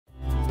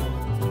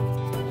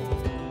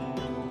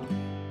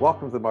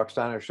Welcome to the Marc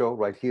Steiner Show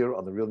right here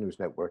on the Real News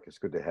Network. It's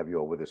good to have you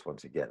all with us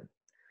once again.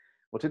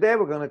 Well, today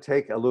we're going to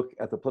take a look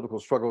at the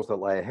political struggles that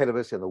lie ahead of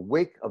us in the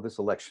wake of this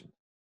election,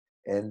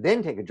 and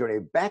then take a journey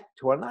back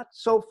to our not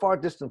so far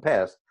distant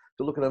past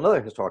to look at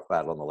another historic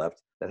battle on the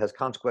left that has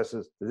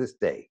consequences to this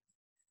day.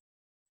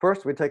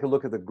 First, we take a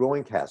look at the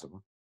growing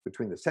chasm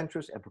between the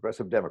centrist and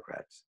progressive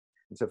Democrats,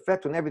 its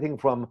effect on everything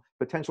from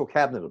potential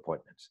cabinet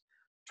appointments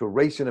to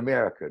race in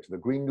America, to the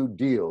Green New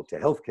Deal, to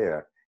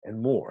healthcare, and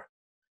more.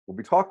 We'll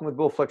be talking with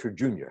Bill Fletcher,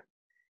 Jr.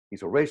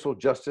 He's a racial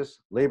justice,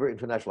 labor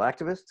international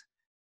activist,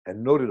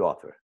 and noted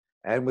author,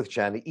 and with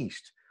Shana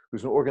East,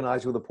 who's an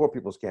organizer of the Poor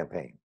People's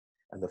Campaign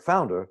and the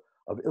founder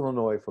of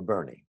Illinois for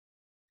Bernie.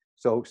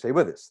 So stay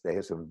with us. They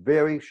have some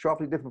very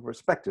sharply different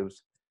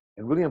perspectives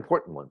and really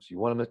important ones. You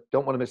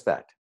don't want to miss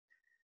that.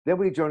 Then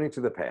we journey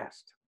to the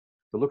past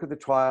to look at the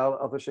trial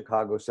of the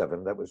Chicago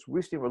 7 that was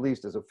recently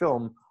released as a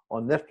film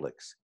on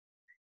Netflix.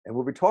 And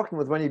we'll be talking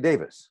with Rennie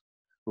Davis,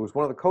 who was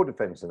one of the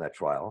co-defendants in that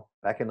trial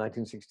back in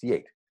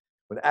 1968,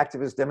 when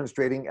activists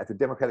demonstrating at the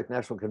Democratic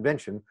National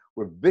Convention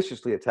were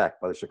viciously attacked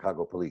by the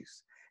Chicago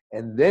police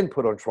and then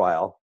put on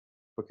trial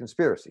for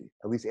conspiracy.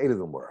 At least 8 of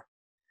them were,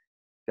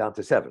 down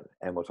to 7.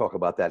 And we'll talk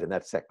about that in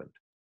that segment.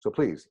 So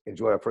please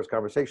enjoy our first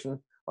conversation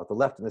about the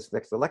left in this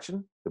next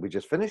election that we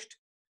just finished,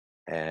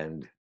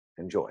 and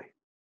enjoy.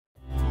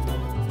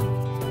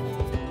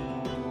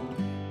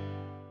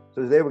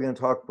 So today we're going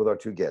to talk with our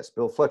two guests.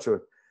 Bill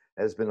Fletcher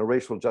has been a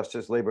racial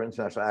justice, labor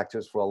international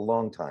activist for a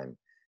long time.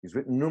 He's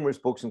written numerous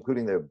books,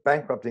 including the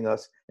Bankrupting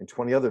Us and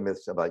 20 Other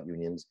Myths About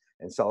Unions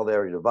and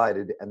Solidarity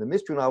Divided, and the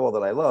mystery novel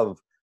that I love,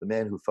 The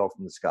Man Who Fell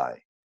from the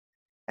Sky.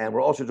 And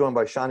we're also joined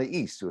by Shana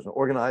East, who is an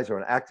organizer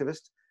and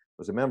activist,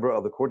 was a member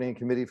of the coordinating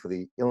committee for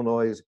the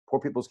Illinois Poor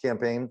People's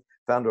Campaign,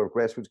 founder of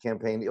grassroots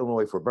campaign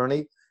Illinois for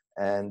Bernie,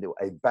 and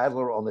a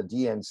battler on the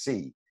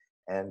DNC.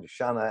 And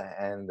Shana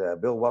and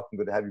Bill, welcome.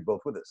 Good to have you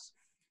both with us.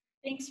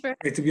 Thanks for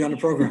great to be on the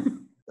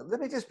program. Let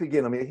me just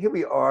begin. I mean, here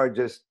we are,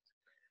 just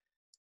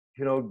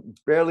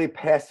barely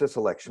past this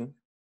election.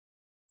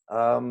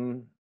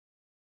 Donald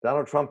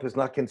Trump has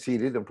not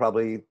conceded and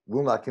probably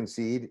will not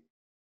concede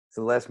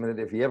to the last minute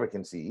if he ever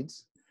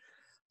concedes.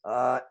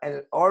 And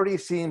it already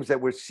seems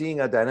that we're seeing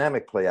a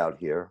dynamic play out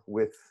here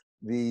with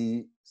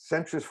the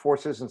centrist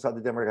forces inside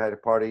the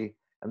Democratic Party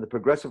and the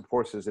progressive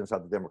forces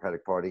inside the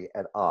Democratic Party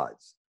at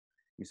odds.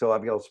 You saw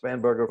Abigail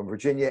Spanberger from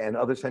Virginia and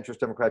other centrist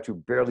Democrats who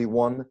barely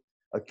won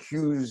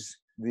accuse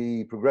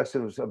the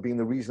progressives of being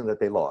the reason that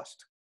they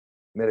lost.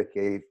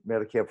 Medicaid,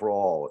 Medicare for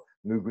all,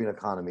 New Green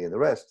Economy, and the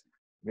rest.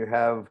 You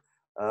have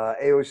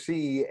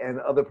AOC and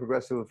other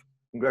progressive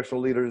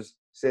congressional leaders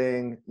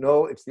saying,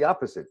 no, it's the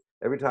opposite.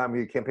 Every time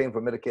you campaign for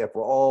Medicare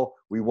for all,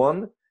 we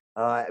won.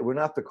 We're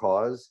not the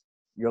cause.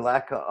 Your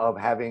lack of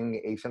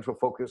having a central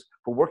focus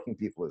for working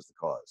people is the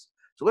cause.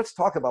 So let's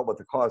talk about what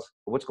the cause,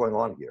 what's going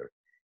on here.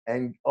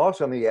 And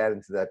also, let me add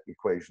into that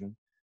equation,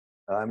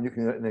 you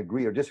can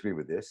agree or disagree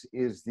with this,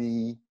 is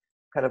the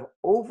kind of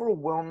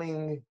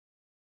overwhelming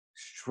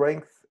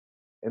strength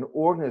and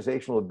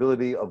organizational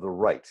ability of the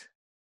right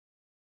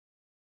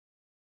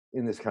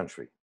in this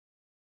country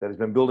that has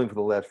been building for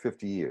the last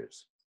 50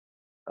 years.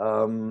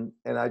 So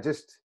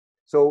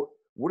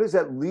what does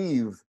that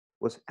leave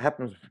what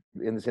happens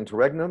in this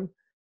interregnum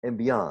and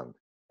beyond?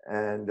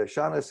 And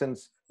Shana,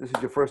 since this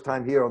is your first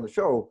time here on the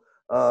show,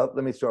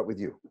 let me start with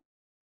you.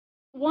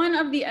 One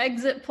of the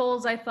exit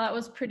polls I thought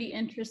was pretty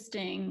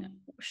interesting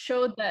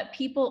showed that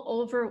people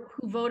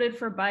who voted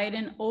for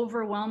Biden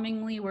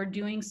overwhelmingly were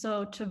doing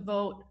so to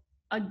vote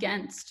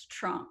against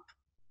Trump.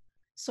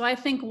 So I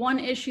think one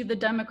issue the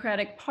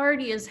Democratic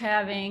Party is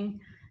having,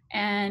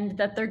 and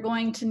that they're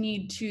going to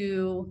need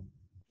to,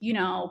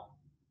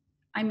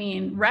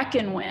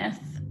 reckon with,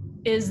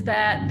 is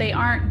that they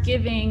aren't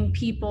giving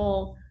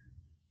people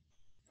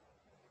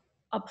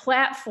a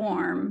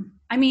platform.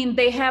 I mean,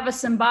 they have a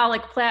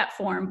symbolic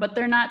platform, but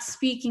they're not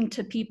speaking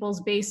to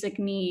people's basic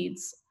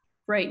needs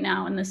right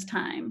now in this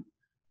time.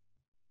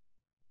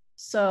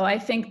 So I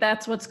think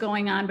that's what's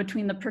going on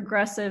between the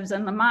progressives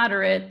and the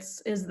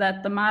moderates, is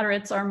that the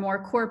moderates are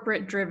more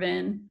corporate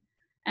driven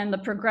and the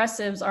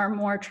progressives are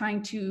more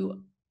trying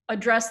to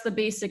address the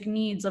basic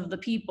needs of the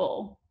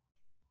people.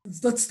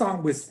 Let's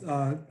start with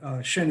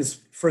Shana's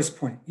first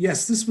point.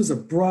 Yes, this was a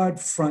broad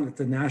front at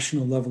the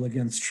national level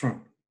against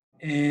Trump.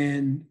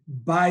 And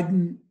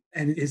Biden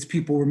and his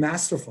people were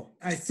masterful.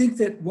 I think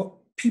that what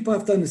people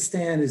have to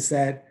understand is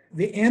that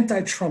the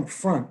anti-Trump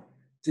front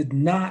did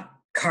not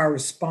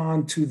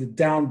correspond to the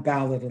down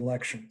ballot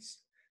elections.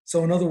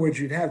 So in other words,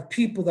 you'd have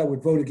people that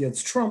would vote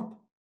against Trump,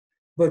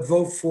 but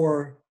vote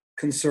for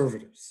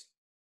conservatives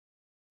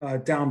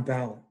down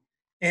ballot.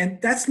 And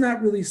that's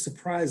not really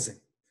surprising.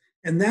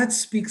 And that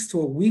speaks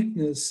to a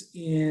weakness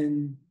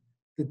in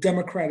the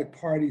Democratic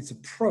Party's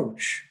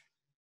approach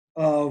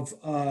of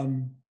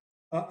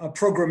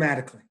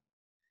programmatically,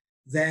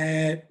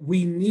 that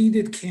we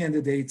needed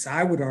candidates,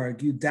 I would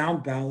argue,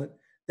 down ballot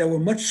that were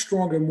much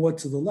stronger, more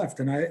to the left.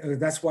 And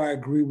that's why I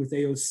agree with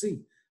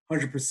AOC,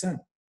 100%.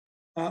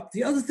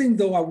 The other thing,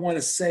 though, I want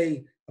to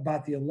say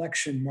about the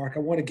election, Mark, I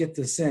want to get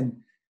this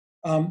in.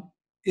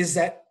 is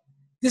that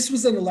this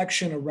was an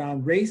election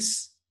around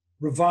race,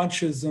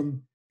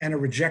 revanchism, and a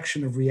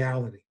rejection of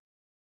reality.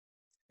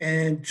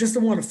 And just I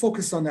want to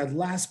focus on that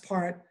last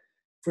part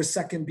for a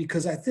second,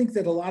 because I think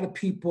that a lot of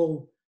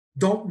people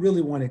don't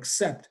really want to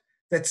accept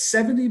that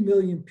 70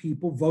 million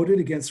people voted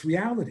against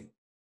reality.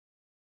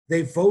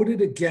 They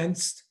voted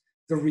against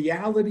the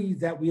reality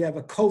that we have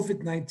a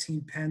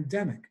COVID-19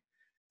 pandemic.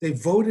 They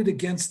voted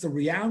against the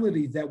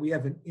reality that we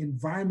have an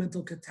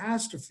environmental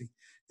catastrophe.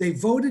 They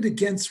voted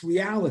against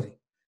reality.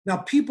 Now,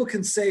 people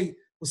can say,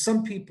 well,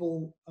 some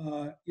people,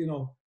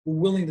 were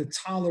willing to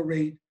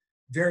tolerate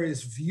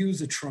various views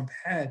that Trump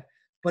had,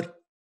 but,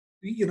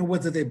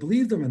 whether they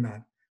believe them or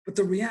not. But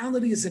the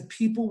reality is that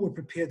people were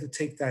prepared to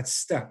take that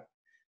step.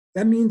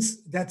 That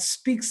means that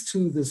speaks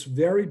to this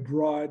very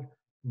broad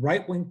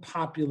right-wing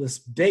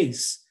populist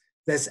base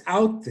that's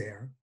out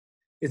there.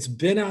 It's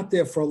been out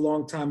there for a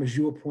long time, as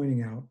you were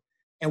pointing out,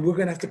 and we're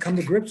going to have to come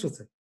to grips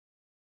with it.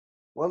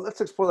 Well,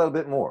 let's explore that a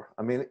bit more.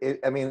 And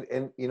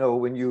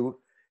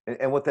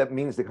what that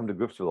means to come to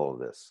grips with all of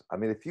this. I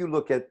mean, if you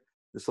look at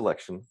this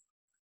election,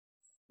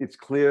 it's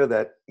clear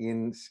that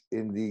in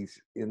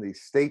these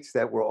states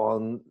that were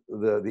on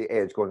the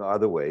edge going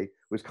either way,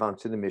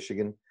 Wisconsin and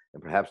Michigan,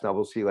 and perhaps now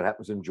we'll see what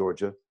happens in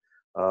Georgia,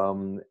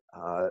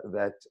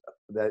 that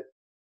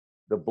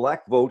the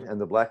Black vote and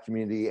the Black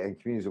community and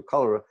communities of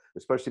color,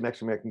 especially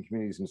Mexican American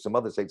communities in some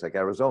other states like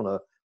Arizona,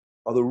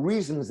 are the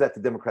reasons that the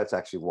Democrats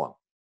actually won.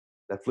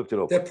 That flipped it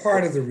over. They're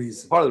part of the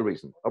reason. Part of the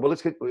reason. Well,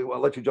 I'll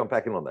let you jump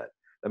back in on that.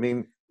 I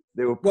mean,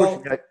 they were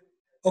pushing that.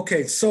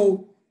 Okay,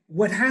 so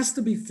what has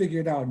to be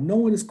figured out, no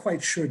one is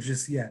quite sure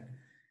just yet,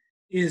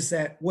 is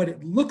that what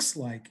it looks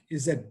like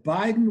is that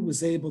Biden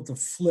was able to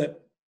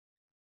flip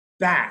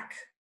back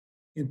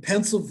in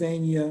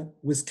Pennsylvania,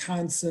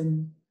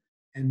 Wisconsin,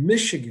 and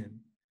Michigan,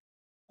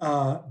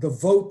 the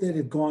vote that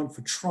had gone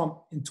for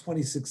Trump in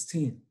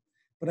 2016.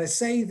 But I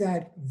say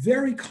that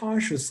very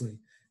cautiously,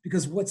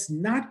 because what's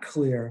not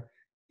clear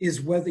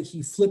is whether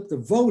he flipped the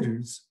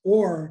voters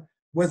or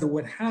whether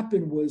what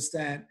happened was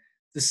that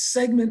the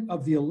segment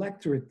of the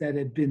electorate that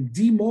had been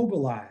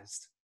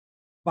demobilized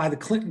by the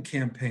Clinton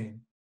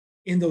campaign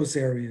in those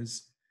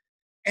areas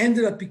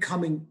ended up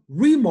becoming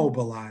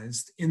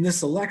remobilized in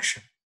this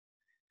election,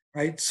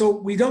 right? So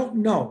we don't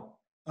know.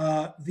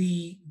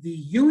 The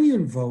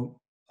union vote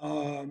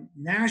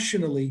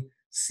nationally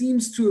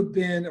seems to have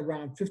been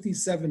around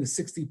 57 to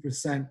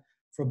 60%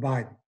 for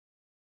Biden.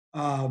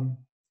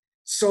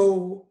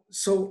 So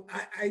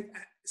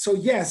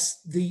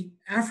yes, the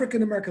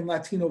African American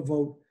Latino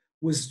vote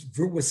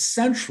was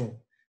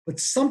central, but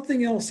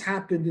something else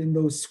happened in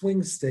those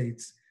swing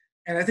states,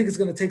 and I think it's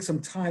going to take some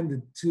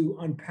time to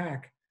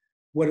unpack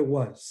what it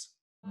was.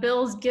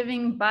 Bill's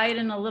giving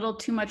Biden a little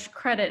too much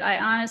credit. I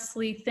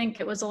honestly think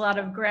it was a lot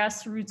of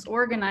grassroots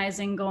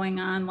organizing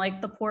going on,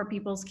 like the Poor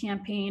People's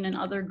Campaign and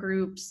other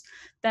groups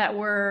that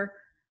were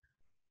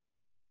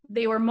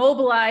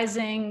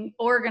mobilizing,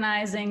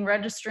 organizing,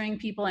 registering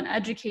people and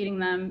educating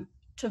them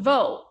to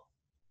vote.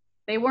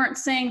 They weren't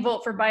saying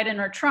vote for Biden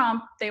or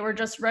Trump. They were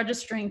just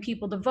registering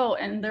people to vote.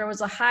 And there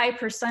was a high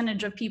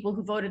percentage of people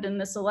who voted in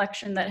this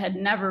election that had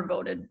never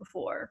voted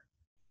before.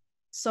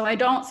 So I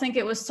don't think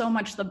it was so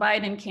much the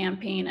Biden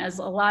campaign as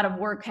a lot of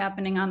work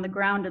happening on the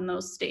ground in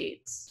those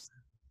states.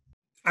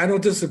 I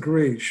don't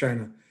disagree,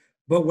 Shana.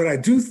 But what I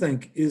do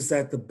think is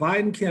that the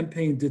Biden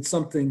campaign did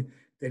something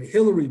that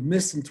Hillary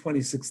missed in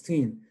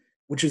 2016,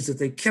 which is that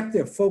they kept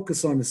their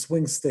focus on the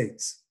swing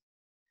states.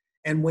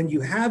 And when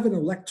you have an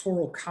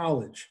electoral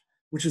college,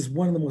 which is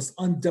one of the most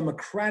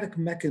undemocratic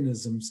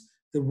mechanisms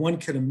that one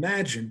can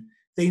imagine,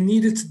 they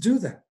needed to do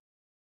that.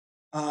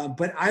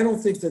 But I don't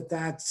think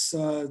that's,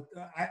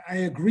 I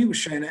agree with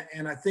Shana,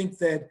 and I think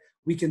that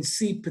we can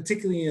see,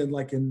 particularly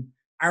in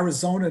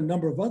Arizona and a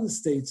number of other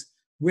states,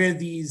 where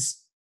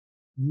these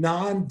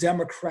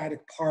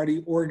non-democratic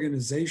party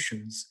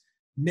organizations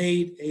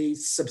made a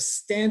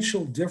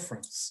substantial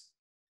difference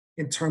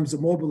in terms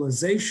of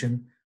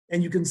mobilization.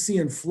 And you can see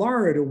in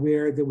Florida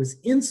where there was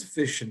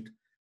insufficient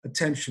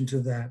attention to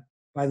that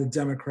by the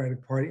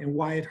Democratic Party and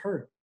why it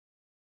hurt.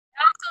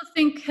 I also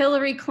think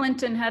Hillary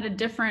Clinton had a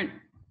different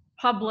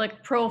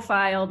public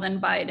profile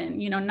than Biden.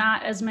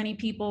 Not as many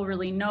people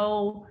really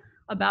know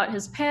about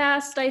his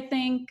past, I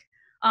think.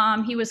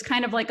 He was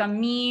kind of like a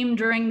meme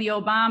during the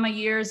Obama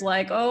years,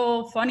 like,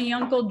 oh, funny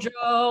Uncle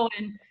Joe.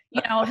 And,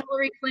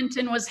 Hillary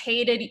Clinton was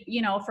hated,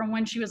 from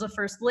when she was a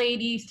first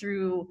lady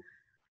through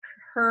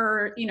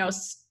her,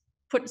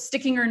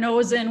 sticking her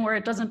nose in where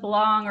it doesn't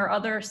belong, or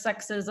other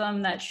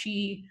sexism that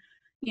she,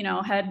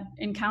 had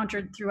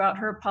encountered throughout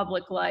her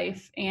public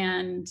life.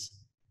 And,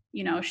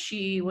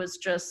 she was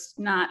just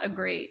not a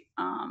great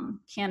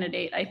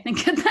candidate, I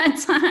think, at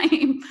that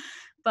time.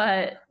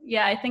 But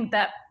yeah, I think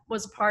that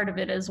was part of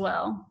it as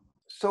well.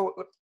 So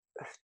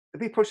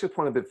let me push this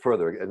point a bit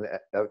further, and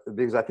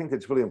because I think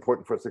it's really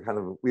important for us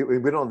to we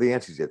don't have the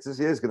answers yet. This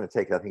is going to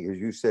take, I think, as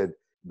you said,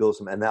 Bill,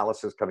 some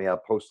analysis coming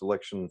out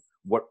post-election,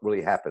 what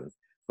really happened.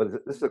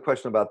 But this is a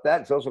question about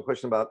that. It's also a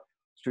question about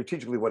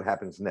strategically what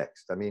happens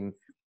next. I mean,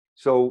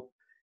 so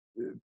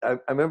I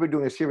remember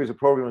doing a series of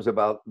programs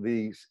about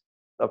these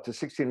up to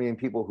 16 million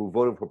people who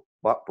voted for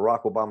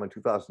Barack Obama in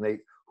 2008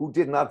 who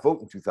did not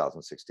vote in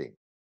 2016.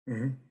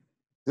 Mm-hmm.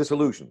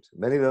 Disillusioned.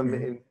 Many of them Mhm.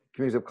 in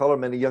communities of color,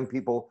 many young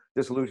people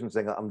disillusioned,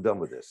 saying, I'm done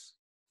with this.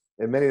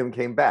 And many of them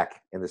came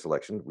back in this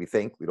election. We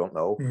think, we don't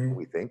know, Mhm. but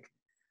we think.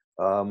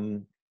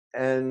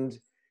 And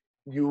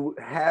you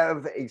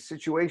have a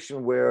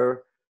situation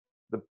where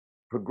the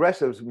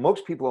progressives,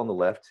 most people on the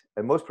left,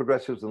 and most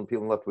progressives and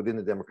people on the left within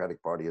the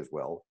Democratic Party as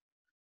well,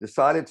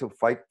 decided to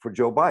fight for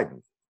Joe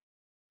Biden.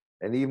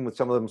 And even with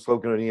some of them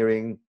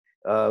sloganeering,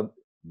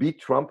 beat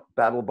Trump,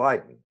 battle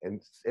Biden,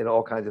 and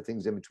all kinds of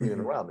things in between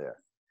and around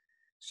there.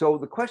 So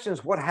the question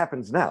is, what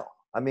happens now?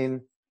 I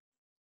mean,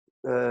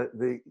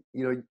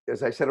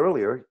 as I said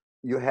earlier,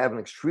 you have an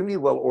extremely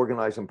well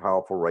organized and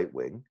powerful right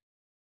wing.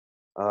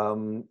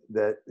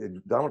 That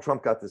Donald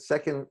Trump got the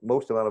second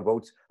most amount of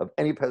votes of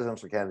any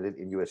presidential candidate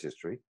in U.S.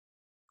 history.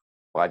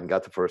 Biden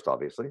got the first,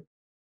 obviously.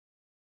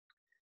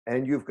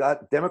 And you've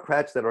got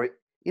Democrats that are,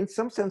 in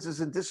some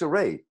senses, in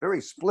disarray,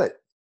 very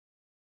split.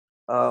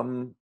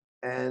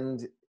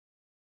 And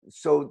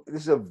so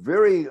this is a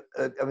very,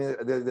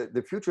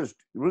 the future is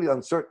really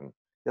uncertain.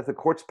 You have the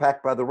courts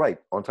packed by the right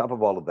on top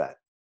of all of that.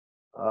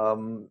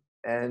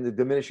 And the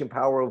diminishing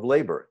power of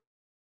labor.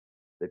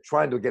 They're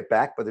trying to get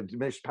back, but the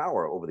diminished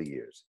power over the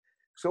years.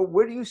 So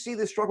where do you see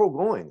the struggle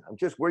going? I'm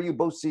just where you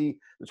both see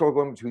the struggle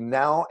going between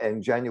now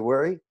and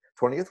January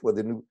 20th, where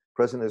the new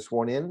president is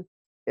sworn in,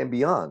 and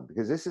beyond,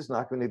 because this is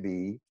not going to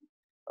be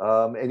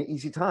an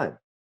easy time.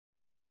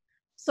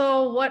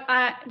 So what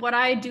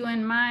I do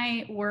in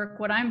my work,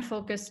 what I'm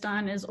focused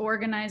on is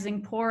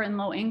organizing poor and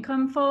low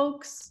income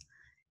folks.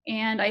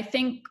 And I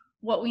think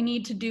what we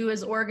need to do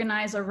is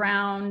organize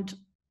around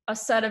a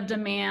set of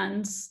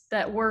demands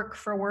that work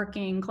for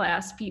working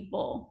class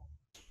people.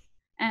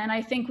 And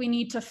I think we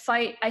need to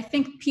fight. I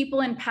think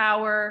people in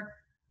power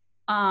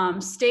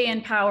stay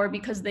in power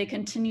because they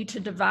continue to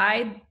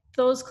divide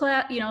those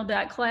class,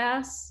 that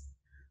class,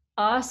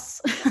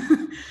 us.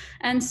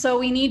 And so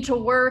we need to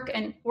work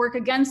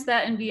against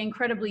that and be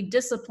incredibly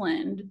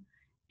disciplined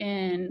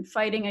in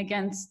fighting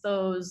against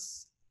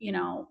those,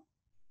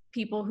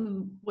 people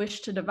who wish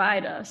to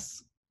divide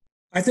us.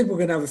 I think we're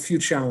going to have a few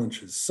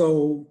challenges.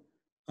 So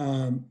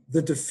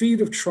the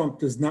defeat of Trump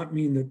does not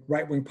mean that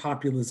right-wing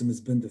populism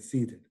has been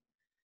defeated.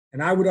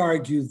 And I would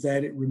argue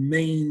that it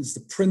remains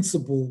the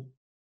principal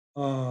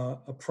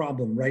a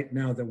problem right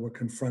now that we're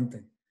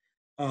confronting.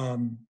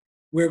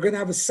 We're going to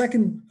have a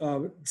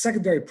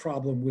secondary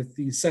problem with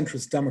the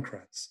centrist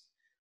Democrats.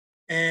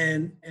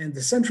 And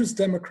the centrist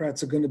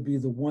Democrats are going to be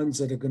the ones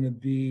that are going to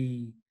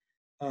be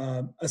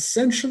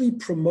essentially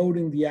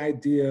promoting the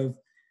idea of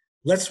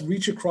let's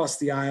reach across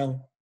the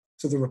aisle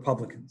to the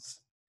Republicans.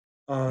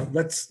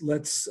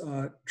 Let's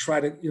try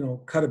to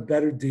cut a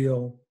better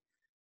deal,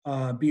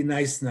 be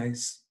nice.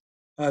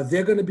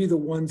 They're going to be the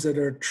ones that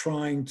are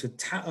trying to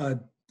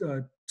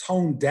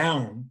tone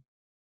down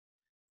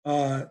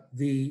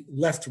the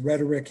left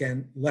rhetoric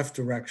and left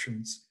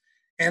directions.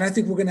 And I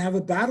think we're going to have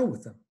a battle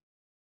with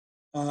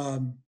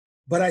them.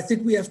 But I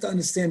think we have to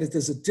understand that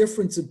there's a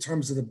difference in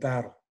terms of the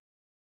battle.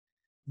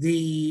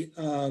 The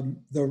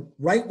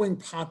right-wing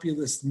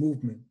populist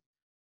movement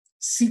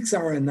seeks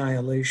our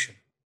annihilation.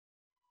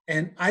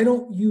 And I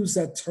don't use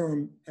that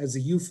term as a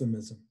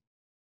euphemism.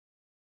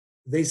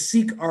 They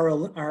seek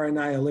our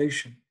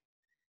annihilation.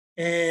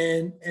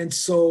 And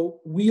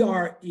so we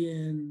are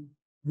in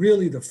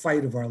really the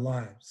fight of our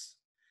lives.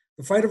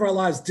 The fight of our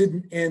lives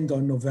didn't end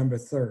on November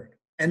 3rd.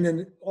 And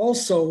then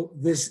also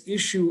this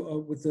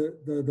issue with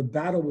the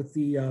battle with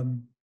the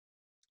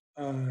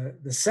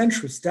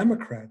centrist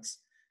Democrats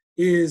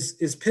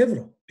is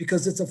pivotal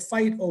because it's a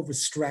fight over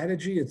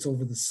strategy. It's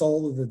over the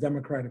soul of the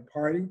Democratic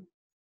Party.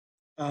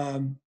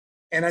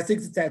 And I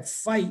think that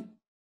fight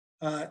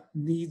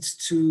needs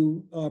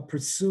to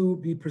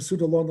be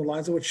pursued along the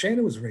lines of what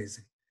Shana was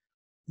raising.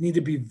 Need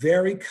to be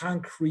very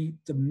concrete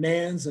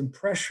demands and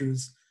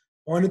pressures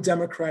on the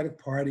Democratic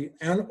Party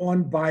and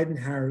on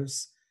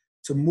Biden-Harris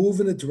to move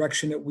in the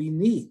direction that we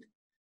need.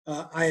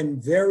 I am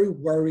very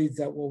worried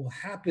that what will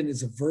happen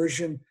is a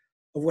version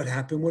of what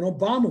happened when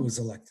Obama was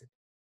elected.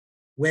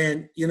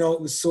 When,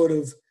 it was sort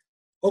of,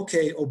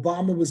 okay,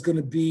 Obama was going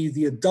to be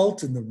the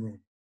adult in the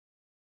room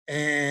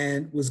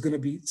and was going to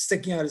be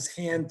sticking out his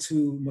hand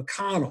to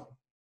McConnell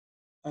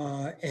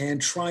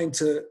and trying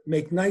to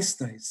make nice.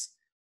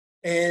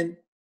 And,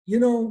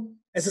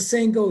 as the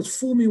saying goes,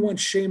 fool me once,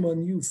 shame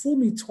on you. Fool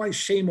me twice,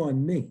 shame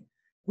on me.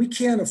 We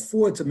can't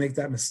afford to make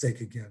that mistake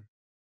again.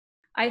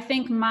 I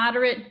think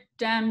moderate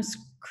Dems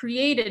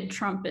created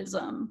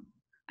Trumpism.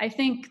 I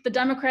think the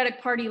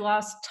Democratic Party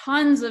lost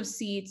tons of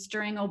seats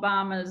during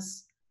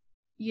Obama's,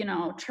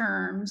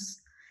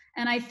 terms.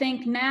 And I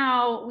think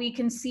now we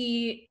can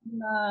see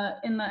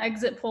in the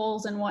exit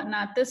polls and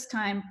whatnot this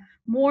time,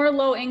 more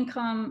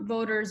low-income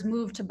voters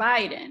move to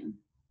Biden.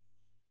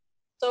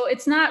 So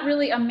it's not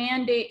really a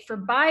mandate for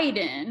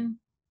Biden.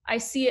 I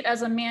see it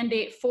as a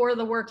mandate for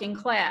the working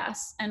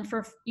class and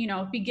for,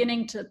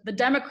 the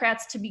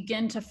Democrats to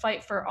begin to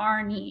fight for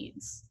our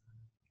needs.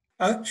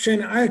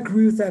 Shana, I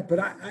agree with that, but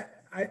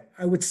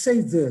I would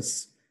say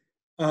this,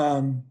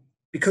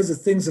 because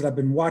of things that I've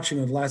been watching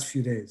over the last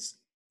few days.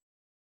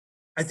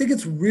 I think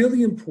it's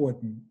really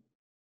important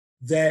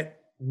that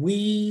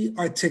we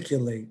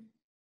articulate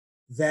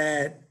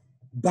that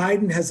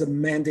Biden has a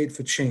mandate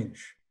for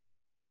change.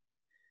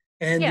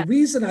 And the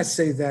reason I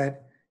say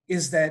that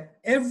is that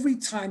every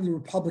time the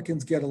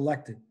Republicans get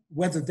elected,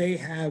 whether they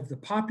have the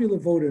popular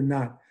vote or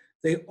not,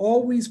 they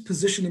always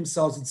position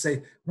themselves and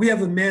say, we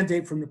have a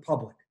mandate from the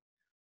public.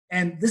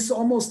 And this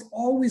almost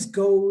always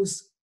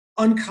goes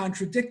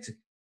uncontradicted.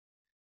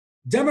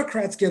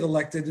 Democrats get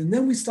elected, and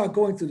then we start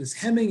going through this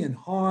hemming and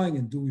hawing,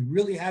 and do we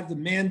really have the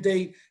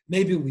mandate?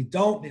 Maybe we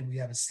don't, maybe we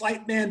have a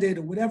slight mandate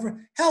or whatever.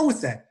 Hell with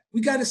that.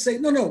 We got to say,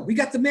 no, we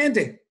got the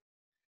mandate.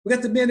 We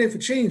got the mandate for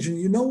change. And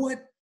you know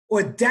what?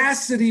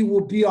 Audacity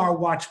will be our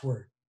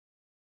watchword,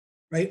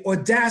 right?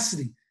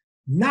 Audacity,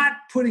 not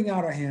putting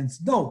out our hands.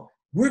 No,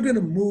 we're going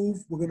to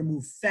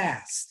move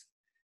fast.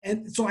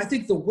 And so I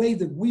think the way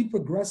that we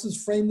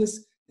progressives frame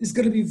this is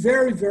going to be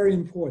very, very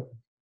important.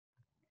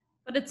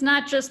 But it's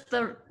not just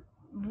the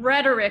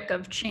rhetoric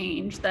of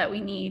change that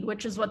we need,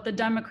 which is what the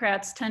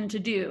Democrats tend to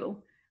do.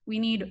 We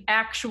need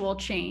actual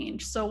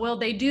change. So will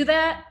they do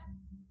that?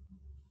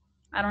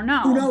 I don't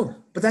know. Who knows?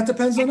 But that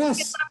depends on us.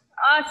 It's up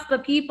to us, the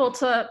people,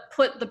 to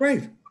put the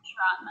pressure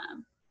on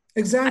them.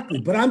 Exactly.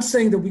 But I'm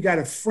saying that we got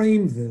to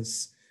frame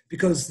this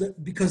because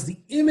the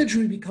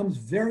imagery becomes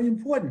very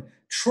important.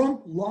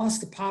 Trump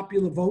lost the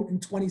popular vote in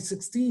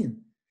 2016.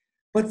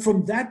 But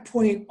from that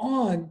point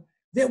on,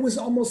 there was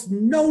almost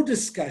no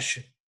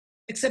discussion,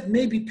 except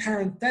maybe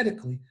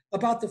parenthetically,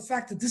 about the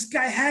fact that this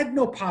guy had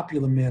no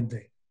popular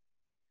mandate.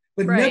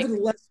 But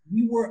nevertheless,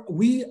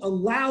 we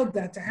allowed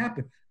that to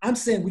happen. I'm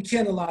saying we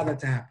can't allow that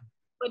to happen.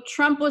 But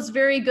Trump was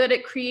very good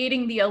at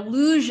creating the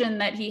illusion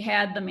that he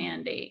had the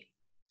mandate.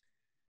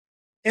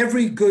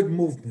 Every good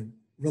movement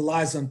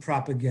relies on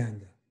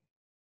propaganda.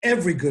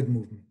 Every good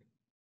movement.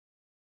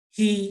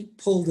 He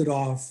pulled it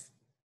off.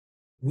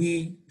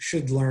 We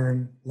should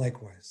learn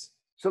likewise.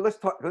 So let's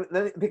talk. Let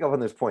me pick up on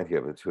this point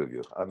here with the two of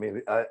you. I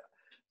mean, there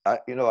are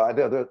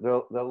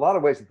a lot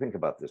of ways to think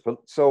about this. But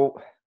so,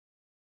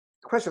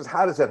 the question is,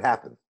 how does that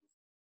happen?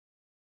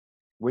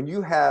 When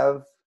you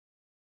have,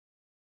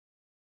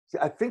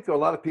 I think there are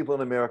a lot of people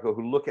in America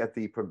who look at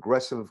the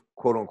progressive,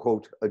 quote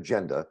unquote,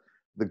 agenda,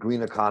 the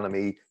green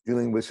economy,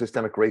 dealing with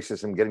systemic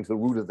racism, getting to the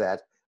root of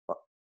that,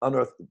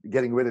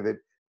 getting rid of it,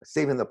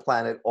 saving the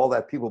planet, all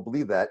that. People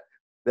believe that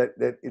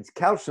it's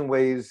couched in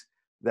ways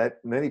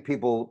that many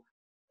people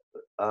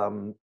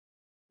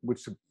would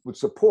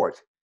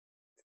support,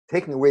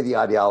 taking away the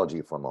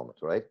ideology for a moment,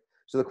 right?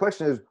 So the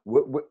question is,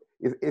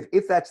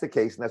 if that's the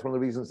case, and that's one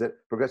of the reasons that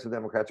progressive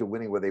Democrats are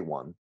winning where they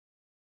won,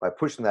 by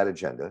pushing that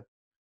agenda,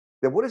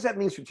 then what does that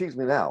mean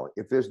strategically now?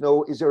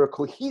 Is there a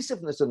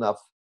cohesiveness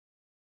enough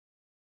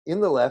in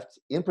the left,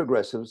 in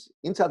progressives,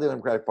 inside the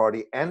Democratic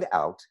Party, and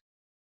out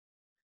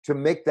to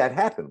make that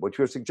happen? What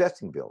you're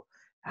suggesting, Bill.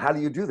 How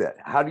do you do that?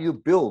 How do you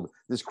build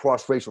this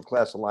cross-racial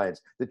class alliance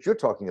that you're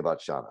talking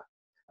about, Shana?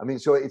 I mean,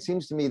 so it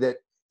seems to me that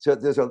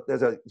there's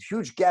a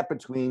huge gap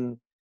between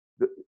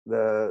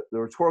the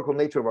rhetorical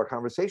nature of our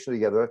conversation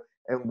together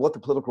and what the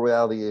political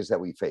reality is that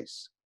we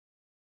face.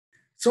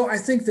 So I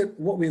think that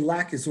what we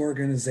lack is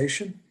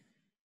organization.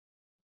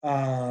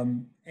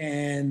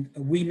 And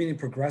we, meaning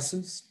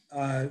progressives,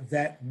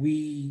 that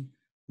we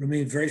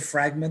remain very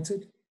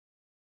fragmented,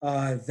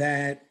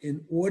 that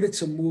in order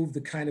to move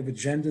the kind of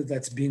agenda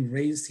that's being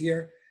raised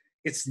here,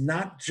 it's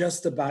not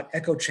just about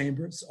echo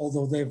chambers,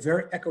 although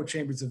echo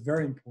chambers are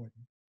very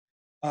important.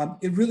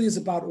 It really is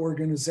about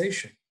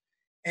organization.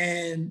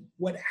 And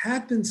what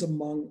happens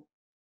among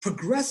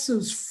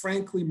progressives,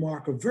 frankly,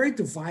 Mark, are very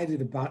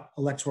divided about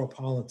electoral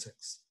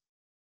politics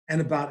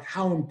and about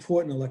how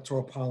important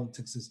electoral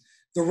politics is.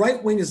 The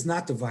right wing is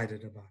not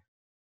divided about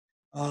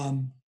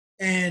it.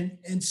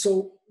 And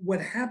so what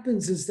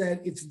happens is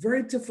that it's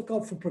very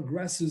difficult for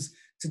progressives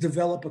to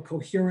develop a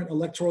coherent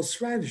electoral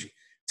strategy.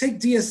 Take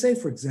DSA,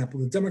 for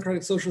example, the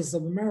Democratic Socialists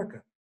of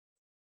America.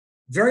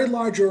 Very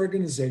large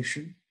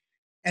organization,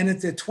 and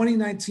at their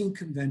 2019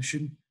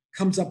 convention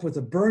comes up with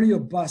a Bernie or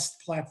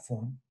bust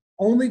platform,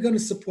 only going to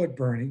support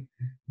Bernie,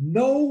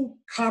 no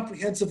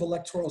comprehensive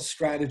electoral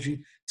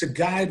strategy to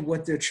guide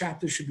what their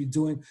chapter should be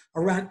doing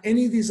around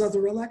any of these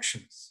other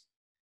elections.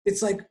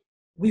 It's like,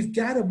 we've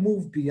got to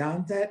move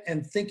beyond that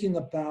and thinking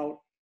about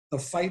the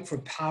fight for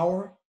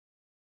power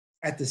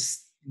at the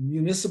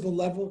municipal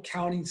level,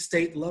 county,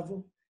 state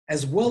level,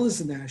 as well as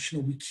the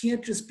national. We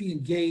can't just be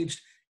engaged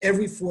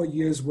every 4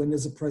 years when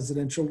there's a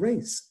presidential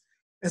race.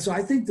 And so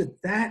I think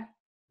that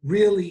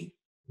really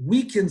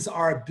weakens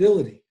our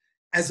ability,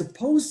 as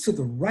opposed to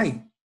the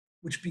right,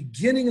 which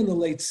beginning in the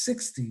late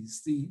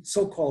 60s, the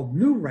so-called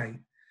new right,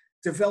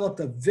 developed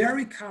a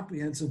very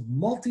comprehensive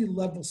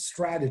multi-level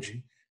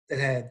strategy that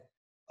had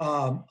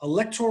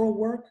electoral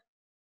work,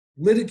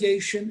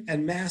 litigation,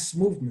 and mass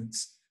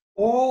movements,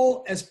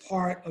 all as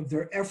part of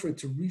their effort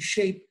to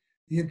reshape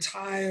the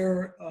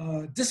entire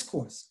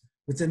discourse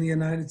within the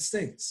United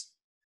States.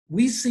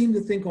 We seem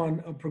to think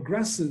on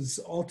progressives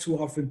all too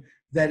often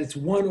that it's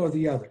one or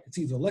the other. It's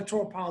either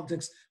electoral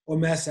politics or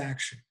mass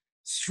action,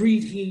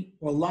 street heat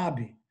or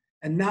lobby,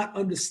 and not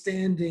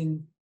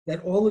understanding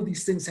that all of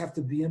these things have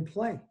to be in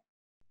play.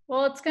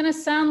 Well, it's going to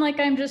sound like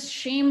I'm just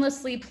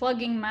shamelessly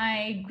plugging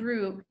my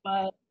group,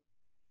 but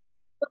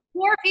the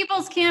Poor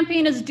People's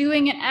Campaign is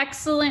doing an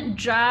excellent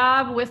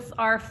job with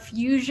our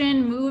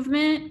fusion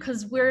movement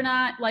because we're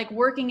not like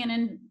working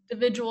in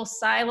individual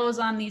silos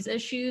on these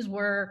issues.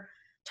 We're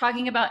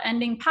talking about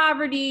ending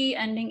poverty,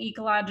 ending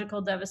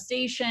ecological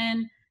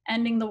devastation,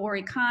 ending the war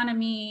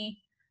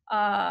economy,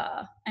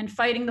 and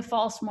fighting the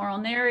false moral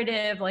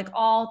narrative, like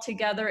all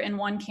together in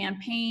one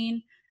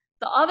campaign.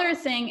 The other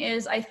thing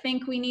is, I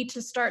think we need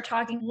to start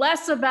talking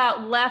less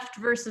about left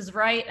versus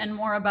right and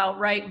more about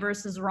right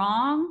versus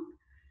wrong.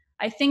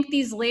 I think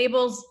these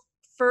labels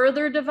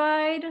further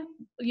divide.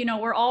 You know,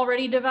 we're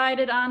already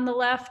divided on the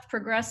left,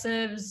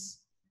 progressives,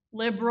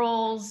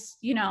 liberals,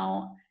 you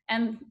know,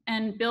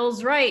 and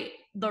Bill's right.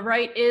 The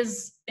right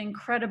is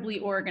incredibly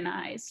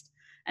organized.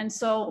 And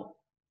so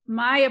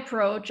my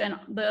approach and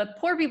the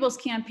Poor People's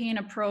Campaign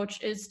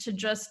approach is to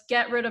just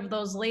get rid of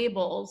those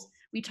labels.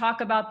 We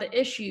talk about the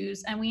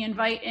issues and we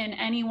invite in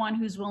anyone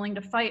who's willing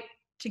to fight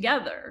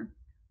together,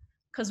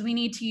 because we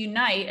need to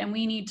unite, and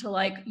we need to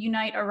like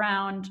unite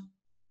around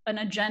an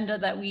agenda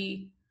that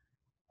we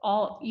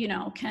all, you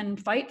know, can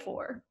fight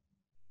for.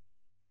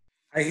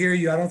 I hear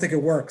you. I don't think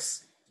it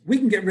works. We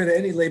can get rid of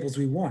any labels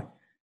we want.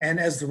 And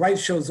as the right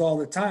shows all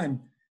the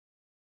time,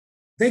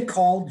 they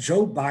call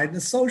Joe Biden a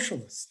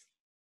socialist.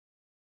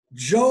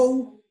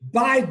 Joe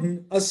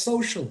Biden a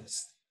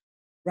socialist,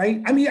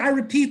 right? I mean, I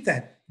repeat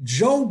that.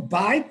 Joe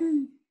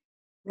Biden,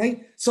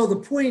 right? So the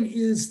point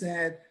is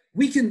that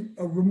we can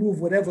remove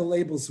whatever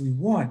labels we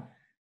want.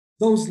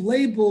 Those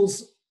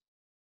labels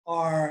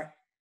are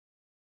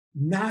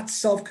not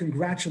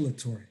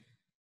self-congratulatory.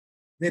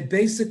 They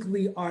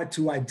basically are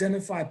to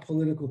identify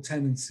political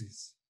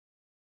tendencies.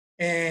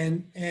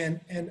 And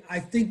I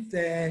think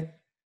that,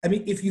 I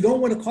mean, if you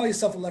don't want to call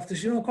yourself a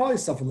leftist, you don't call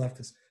yourself a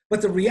leftist.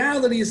 But the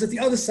reality is that the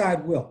other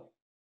side will,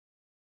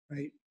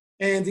 right?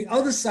 And the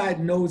other side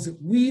knows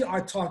that we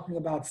are talking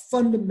about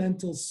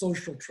fundamental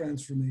social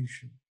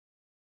transformation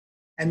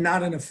and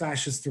not in a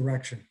fascist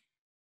direction.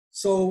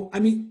 So, I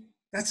mean,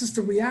 that's just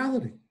the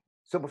reality.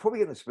 So before we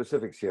get into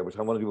specifics here, which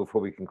I want to do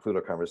before we conclude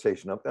our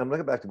conversation, I'm going to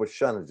get back to what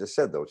Shana just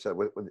said, though.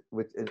 So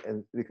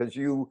and because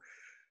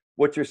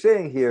what you're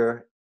saying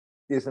here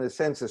is, in a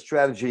sense, a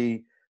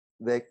strategy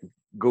that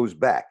goes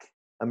back.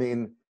 I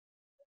mean,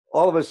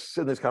 all of us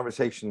in this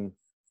conversation,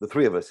 the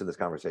three of us in this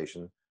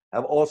conversation,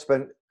 have all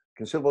spent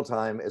considerable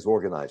time as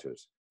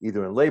organizers,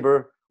 either in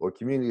labor or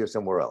community or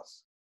somewhere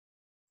else.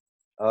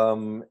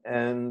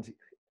 And,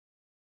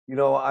 you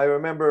know, I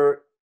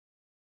remember,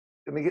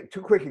 let me get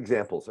two quick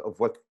examples of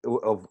what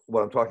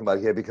I'm talking about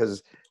here,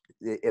 because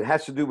it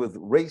has to do with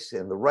race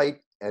and the right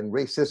and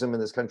racism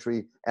in this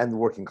country and the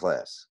working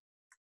class,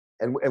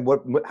 and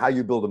how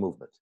you build a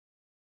movement.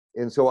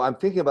 And so I'm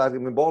thinking about,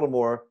 in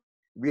Baltimore,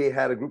 we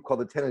had a group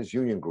called the Tenants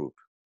Union Group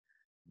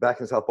back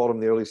in South Baltimore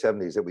in the early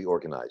 70s that we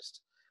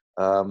organized.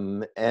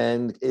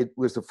 And it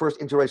was the first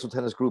interracial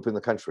tennis group in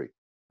the country.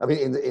 I mean,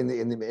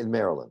 in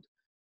Maryland.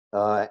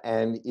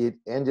 And it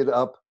ended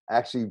up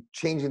actually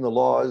changing the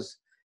laws,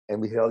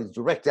 and we had all these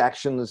direct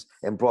actions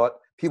and brought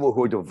people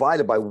who were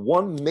divided by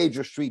one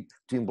major street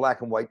between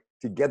black and white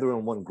together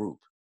in one group,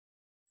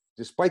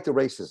 despite the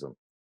racism.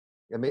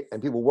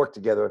 And people worked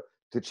together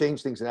to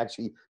change things and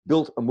actually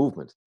built a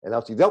movement, and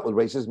actually dealt with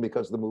racism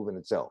because of the movement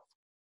itself.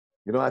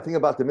 You know, I think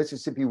about the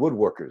Mississippi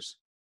woodworkers.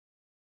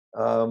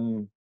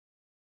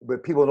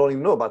 But people don't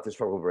even know about this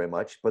struggle very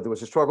much, but there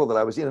was a struggle that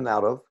I was in and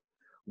out of,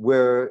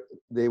 where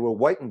they were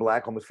white and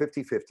black, almost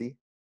 50-50,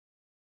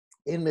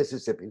 in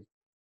Mississippi.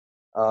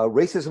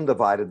 Racism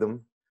divided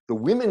them. The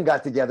women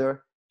got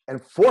together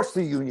and forced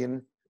the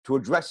union to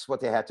address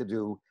what they had to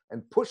do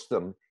and push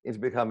them into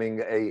becoming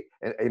a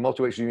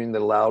multiracial union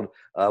that allowed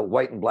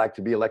white and black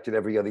to be elected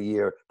every other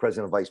year,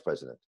 president and vice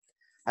president.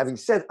 Having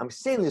said, I'm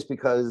saying this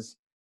because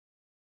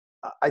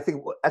I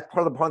think that's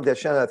part of the point that,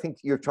 Shana, I think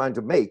you're trying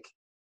to make,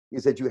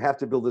 is that you have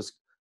to build this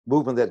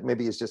movement that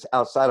maybe is just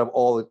outside of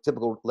all the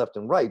typical left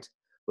and right.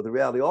 But the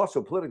reality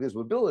also politically is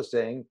what Bill is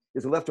saying,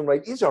 is the left and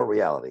right is our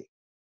reality,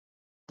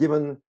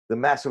 given the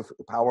massive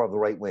power of the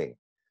right wing.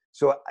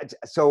 So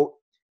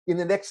in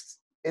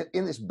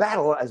this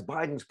battle as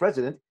Biden's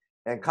president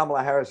and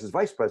Kamala Harris as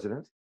vice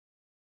president,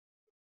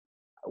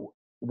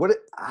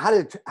 how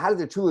did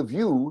the two of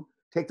you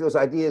take those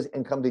ideas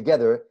and come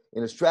together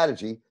in a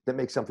strategy that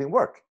makes something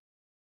work?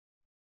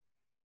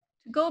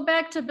 To go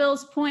back to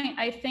Bill's point,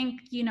 I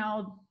think, you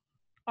know,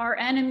 our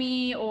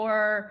enemy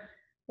or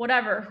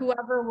whatever,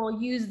 whoever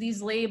will use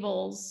these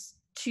labels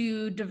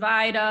to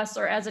divide us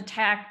or as a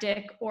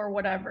tactic or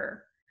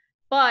whatever.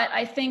 But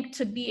I think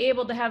to be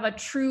able to have a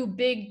true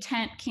big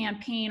tent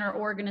campaign or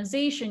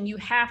organization, you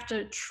have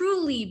to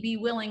truly be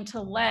willing to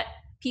let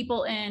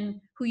people in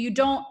who you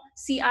don't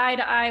see eye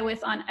to eye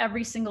with on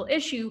every single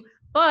issue,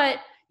 but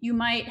you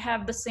might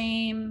have the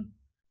same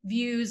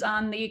views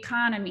on the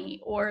economy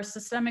or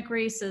systemic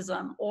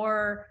racism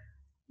or,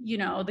 you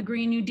know, the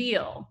Green New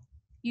Deal.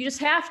 You just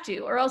have to,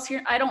 or else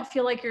I don't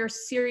feel like you're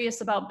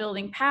serious about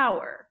building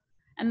power.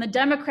 And the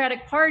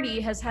Democratic Party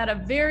has had a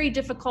very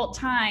difficult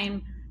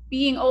time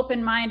being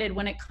open-minded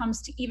when it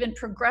comes to even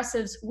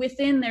progressives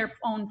within their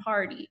own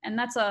party. And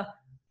that's a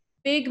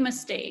big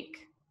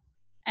mistake.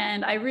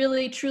 And I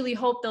really, truly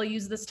hope they'll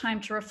use this time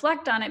to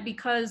reflect on it,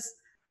 because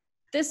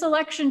this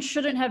election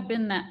shouldn't have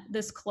been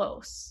this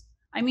close.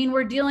 I mean,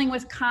 we're dealing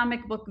with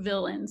comic book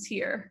villains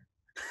here.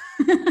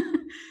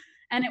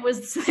 And it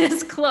was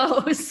this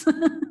close.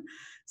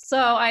 So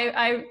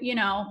I, you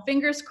know,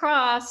 fingers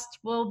crossed,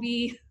 we'll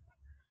be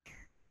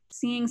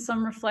seeing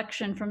some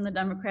reflection from the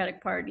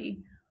Democratic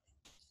Party.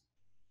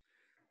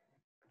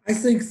 I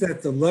think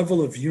that the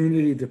level of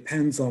unity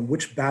depends on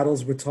which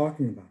battles we're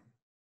talking about.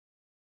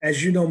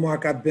 As you know,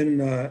 Mark, I've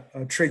been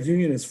a trade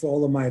unionist for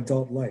all of my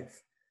adult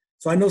life.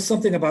 So I know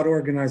something about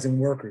organizing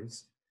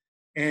workers.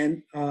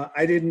 And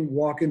I didn't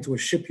walk into a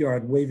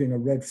shipyard waving a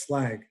red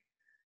flag,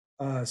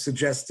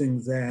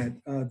 suggesting that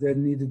there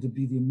needed to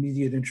be the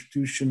immediate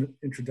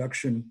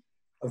introduction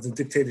of the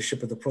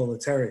dictatorship of the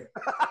proletariat.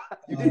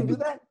 You didn't do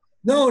that?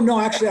 No,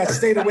 actually, I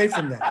stayed away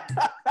from that.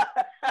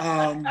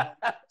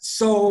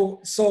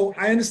 So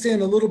I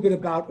understand a little bit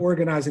about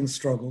organizing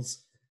struggles,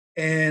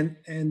 and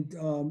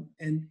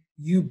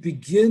you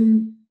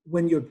begin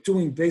when you're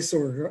doing base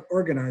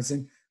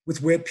organizing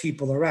with where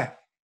people are at.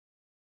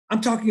 I'm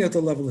talking at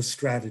the level of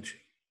strategy,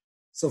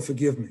 so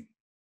forgive me.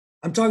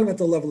 I'm talking at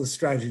the level of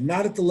strategy,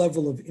 not at the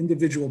level of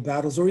individual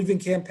battles or even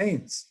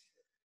campaigns.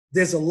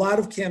 There's a lot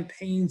of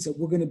campaigns that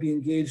we're going to be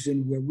engaged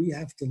in where we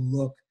have to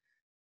look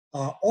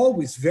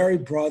always very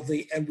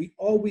broadly, and we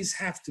always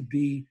have to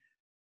be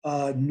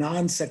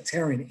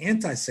non-sectarian,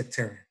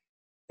 anti-sectarian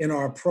in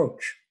our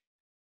approach.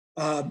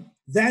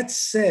 That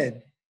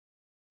said,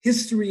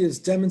 history has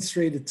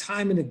demonstrated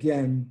time and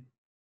again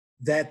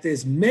that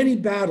there's many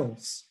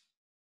battles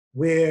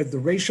where the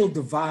racial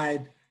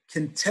divide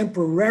can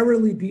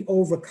temporarily be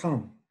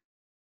overcome.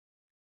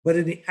 But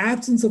in the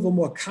absence of a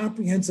more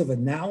comprehensive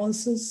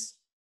analysis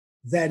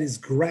that is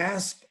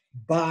grasped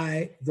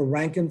by the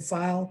rank and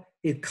file,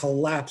 it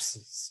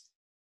collapses.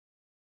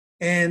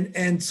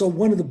 And so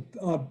one of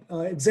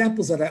the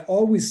examples that I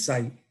always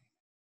cite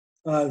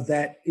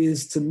that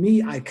is to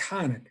me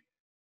iconic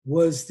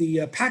was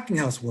the Packing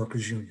House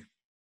Workers Union,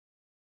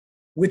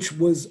 which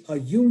was a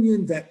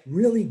union that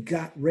really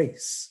got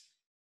race.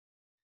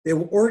 They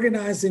were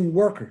organizing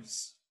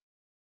workers,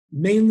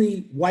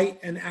 mainly white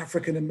and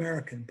African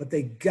American, but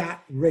they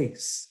got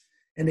race.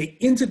 And they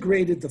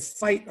integrated the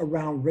fight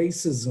around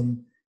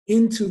racism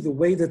into the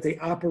way that they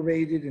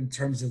operated in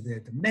terms of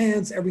their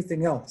demands,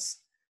 everything else.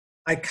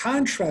 I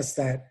contrast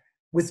that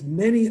with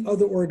many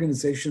other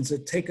organizations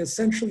that take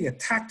essentially a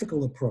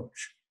tactical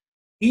approach,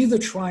 either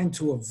trying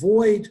to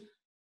avoid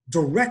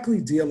directly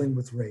dealing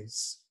with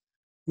race,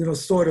 you know,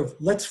 sort of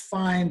let's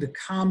find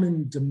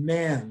common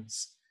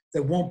demands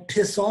that won't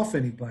piss off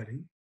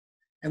anybody,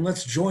 and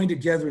let's join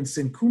together and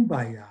sing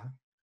Kumbaya,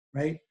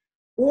 right?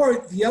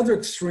 Or the other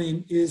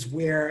extreme is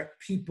where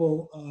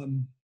people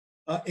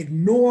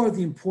ignore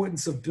the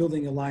importance of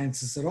building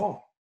alliances at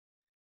all.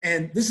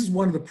 And this is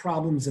one of the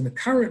problems in the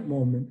current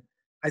moment,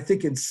 I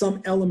think in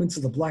some elements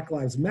of the Black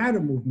Lives Matter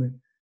movement,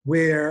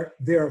 where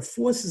there are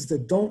forces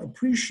that don't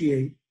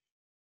appreciate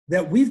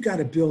that we've got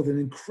to build an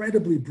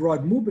incredibly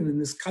broad movement in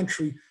this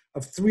country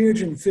of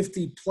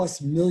 350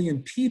 plus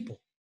million people.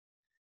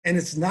 And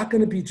it's not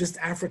going to be just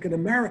African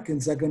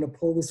Americans that are going to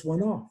pull this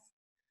one off.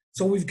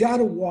 So we've got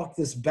to walk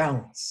this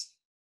balance.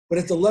 But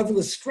at the level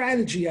of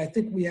strategy, I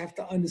think we have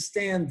to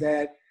understand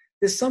that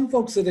there's some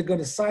folks that are going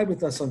to side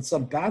with us on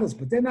some battles,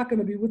 but they're not going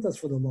to be with us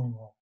for the long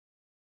haul.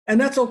 And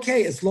that's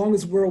okay, as long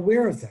as we're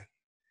aware of that.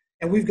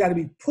 And we've got to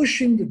be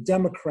pushing the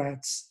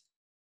Democrats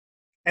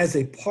as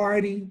a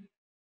party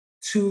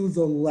to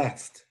the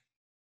left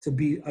to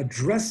be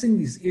addressing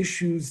these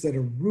issues that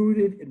are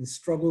rooted in the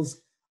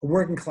struggles of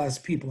working class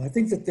people. I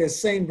think that they're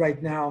saying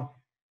right now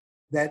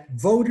that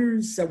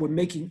voters that were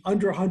making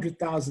under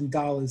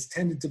 $100,000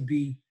 tended to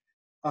be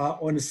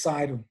on the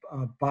side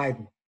of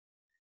Biden,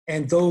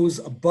 and those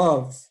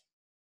above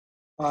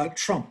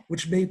Trump,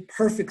 which made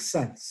perfect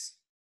sense.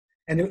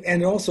 And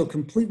it also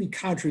completely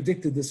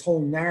contradicted this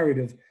whole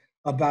narrative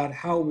about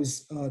how it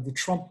was the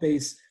Trump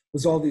base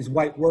was all these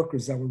white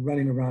workers that were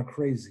running around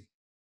crazy.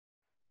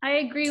 I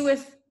agree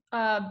with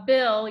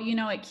Bill. You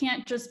know, it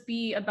can't just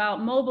be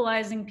about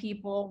mobilizing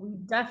people. We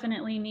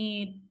definitely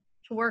need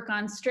to work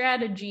on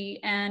strategy.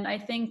 And I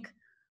think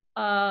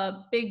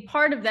a big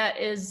part of that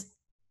is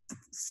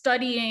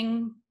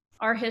studying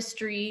our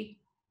history,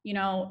 you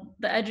know,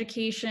 the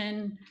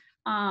education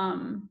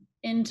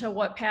into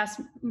what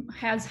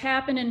has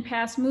happened in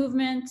past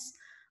movements.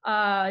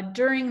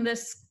 During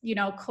this, you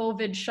know,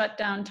 COVID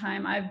shutdown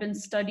time, I've been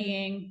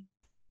studying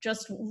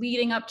just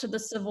leading up to the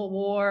Civil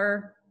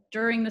War,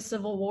 during the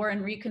Civil War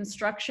and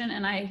Reconstruction,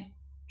 and I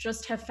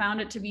just have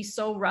found it to be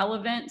so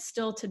relevant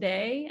still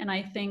today. And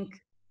I think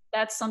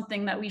that's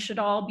something that we should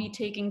all be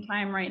taking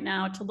time right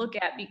now to look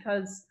at,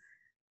 because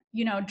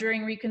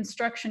during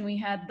Reconstruction, we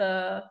had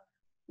the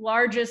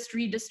largest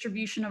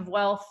redistribution of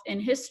wealth in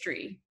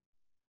history.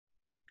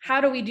 How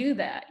do we do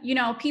that?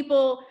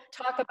 People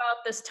talk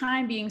about this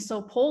time being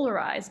so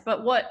polarized,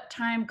 but what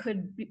time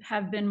could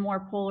have been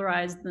more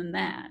polarized than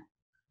that?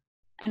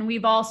 And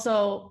we've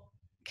also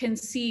can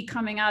see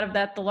coming out of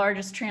that the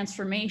largest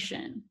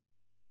transformation.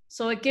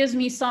 So it gives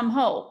me some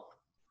hope.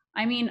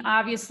 I mean,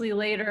 obviously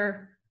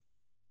later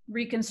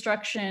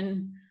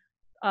Reconstruction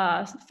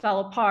fell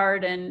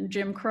apart and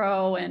Jim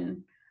Crow,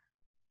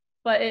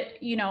 but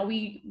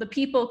the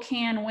people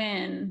can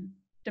win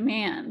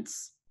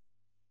demands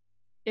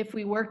if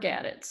we work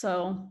at it.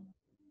 So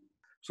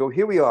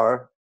here we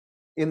are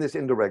in this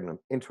interregnum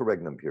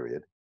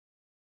period.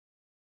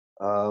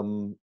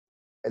 And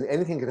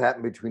anything could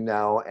happen between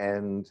now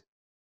and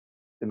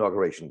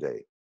Inauguration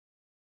Day.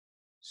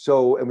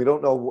 So, and we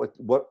don't know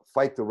what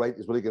fight the right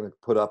is really going to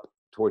put up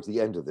towards the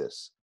end of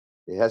this.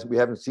 We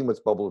haven't seen what's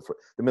bubbled. There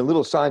have been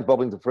little signs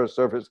bubbling to the first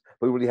surface,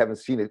 but we really haven't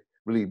seen it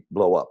really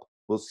blow up.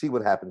 We'll see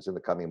what happens in the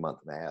coming month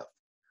and a half.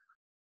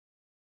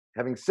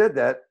 Having said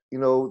that,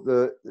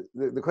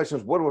 the question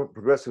is, what do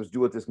progressives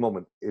do at this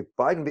moment?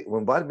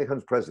 When Biden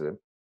becomes president,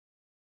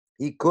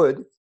 he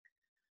could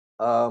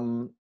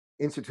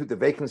institute the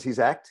Vacancies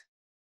Act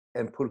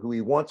and put who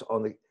he wants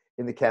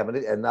in the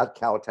cabinet and not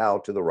kowtow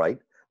to the right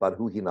about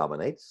who he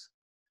nominates.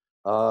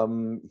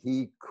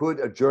 He could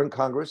adjourn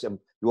Congress and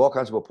do all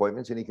kinds of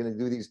appointments, and he can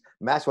do these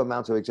massive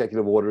amounts of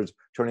executive orders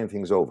turning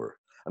things over.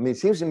 I mean, it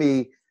seems to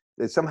me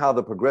that somehow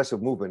the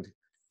progressive movement,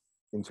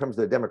 in terms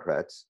of the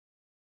Democrats,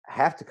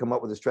 have to come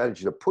up with a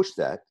strategy to push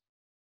that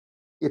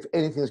if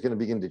anything is going to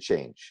begin to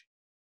change.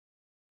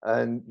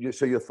 And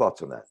so your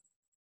thoughts on that.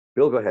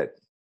 Bill, go ahead.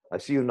 I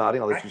see you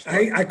nodding. I'll let you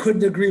start. I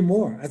couldn't agree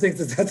more. I think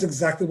that's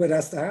exactly what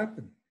has to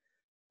happen.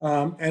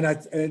 And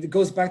it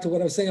goes back to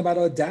what I was saying about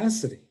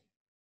audacity.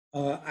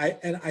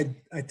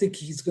 I think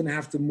he's going to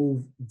have to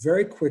move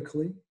very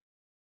quickly.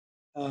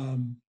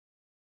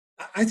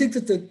 I think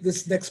that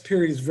this next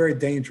period is very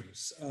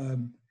dangerous,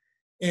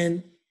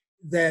 and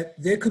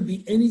that there could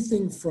be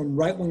anything from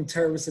right-wing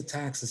terrorist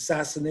attacks,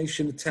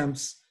 assassination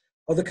attempts,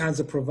 other kinds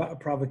of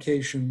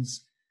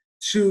provocations,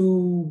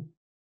 to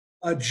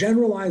a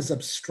generalized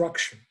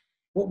obstruction.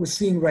 What we're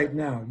seeing right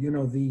now,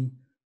 the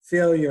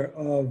failure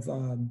of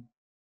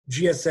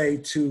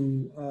GSA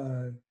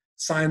to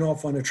sign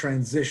off on a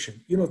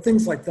transition,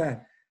 things like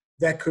that,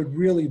 that could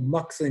really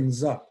muck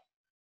things up.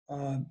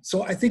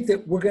 So I think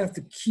that we're going to have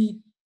to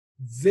keep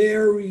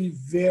very,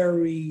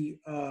 very,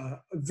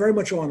 very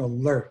much on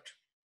alert,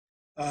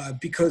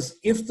 because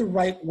if the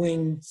right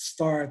wing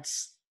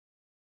starts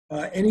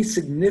any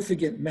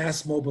significant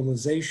mass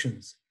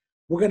mobilizations,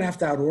 we're going to have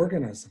to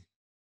out-organize them.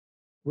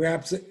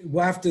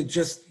 We'll have to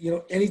just,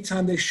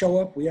 anytime they show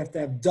up, we have to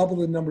have double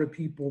the number of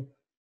people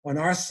on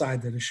our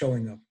side that are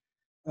showing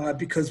up.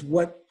 Because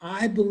what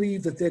I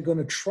believe that they're going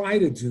to try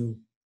to do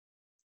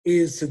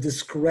is to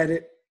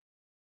discredit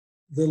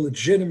the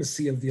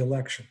legitimacy of the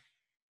election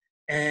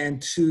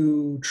and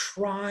to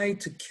try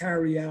to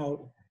carry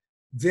out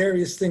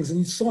various things. And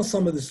you saw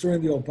some of this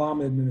during the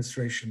Obama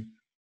administration,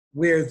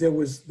 where there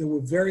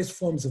were various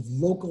forms of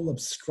local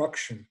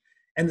obstruction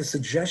and the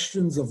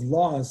suggestions of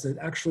laws that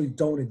actually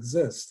don't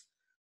exist,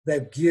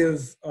 that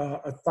give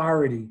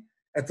authority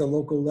at the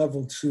local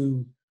level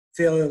to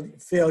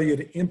failure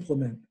to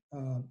implement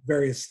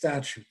various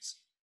statutes.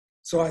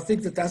 So I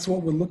think that that's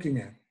what we're looking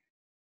at.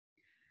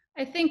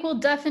 I think we'll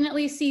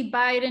definitely see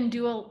Biden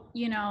do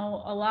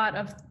a lot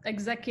of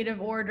executive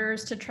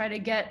orders to try to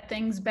get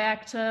things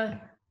back to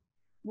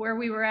where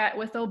we were at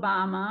with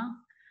Obama.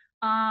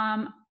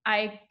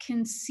 I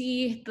can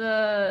see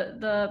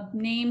the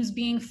names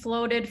being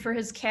floated for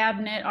his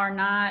cabinet are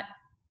not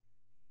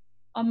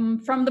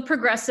from the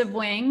progressive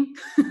wing.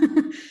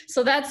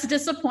 So that's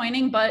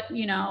disappointing, but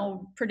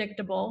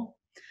predictable.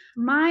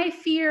 My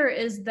fear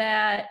is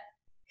that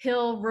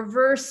he'll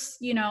reverse,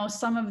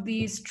 some of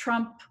these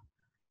Trump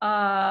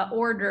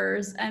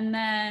orders, and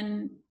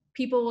then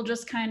people will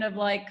just kind of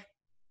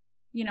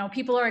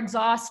people are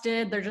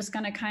exhausted. They're just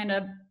going to kind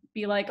of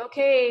be like,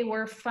 okay,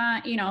 we're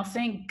fine,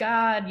 thank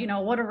God,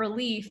 what a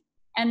relief.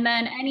 And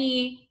then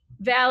any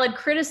valid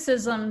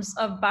criticisms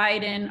of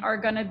Biden are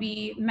going to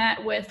be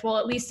met with, well,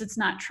 at least it's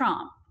not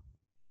Trump.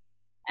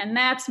 And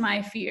that's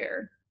my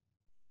fear,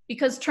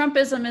 because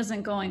Trumpism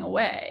isn't going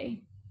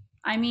away.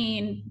 I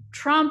mean,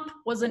 Trump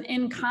was an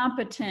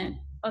incompetent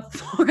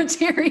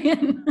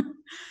authoritarian.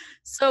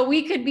 So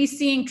we could be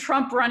seeing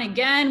Trump run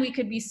again. We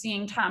could be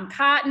seeing Tom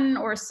Cotton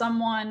or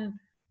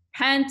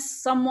Pence,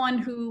 someone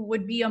who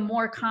would be a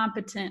more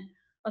competent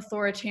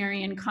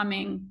authoritarian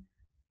coming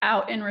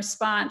out in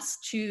response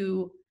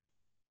to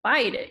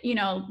Biden,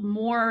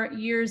 more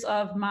years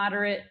of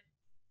moderate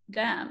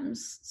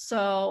Dems.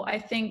 So I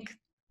think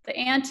the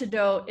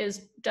antidote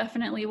is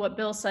definitely what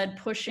Bill said,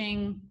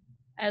 pushing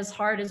as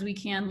hard as we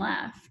can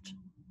left,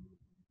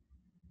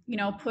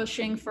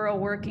 pushing for a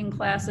working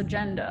class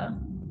agenda.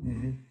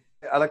 Mm-hmm.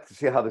 I'd like to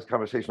see how this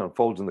conversation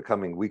unfolds in the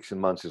coming weeks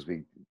and months as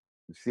we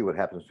see what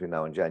happens between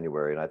now and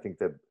January. And I think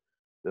that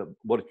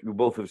what you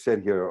both have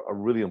said here are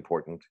really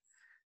important.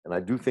 And I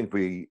do think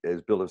we,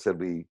 as Bill has said,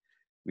 we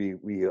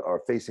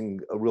are facing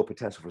a real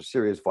potential for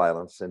serious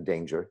violence and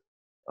danger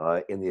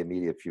in the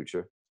immediate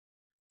future.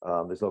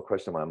 There's no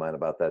question in my mind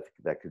about that.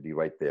 That could be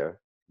right there.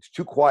 It's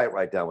too quiet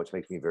right now, which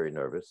makes me very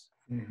nervous.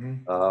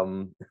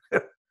 Mm-hmm.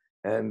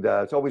 And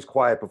it's always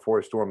quiet before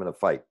a storm and a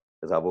fight,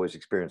 as I've always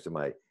experienced in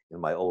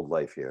my old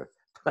life here.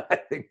 I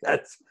think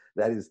that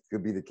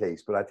could be the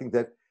case. But I think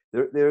that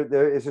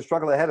there is a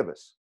struggle ahead of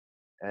us,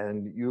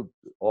 and you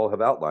all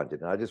have outlined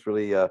it. And I just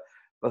really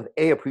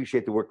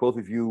appreciate the work both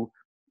of you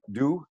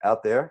do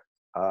out there,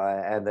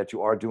 and that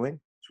you are doing.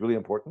 It's really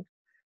important.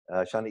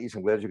 Shana East,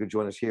 I'm glad you could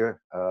join us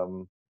here.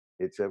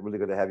 It's really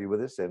good to have you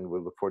with us, and we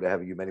look forward to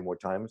having you many more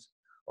times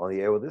on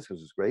the air with us,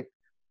 because it's great.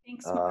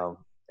 Thanks.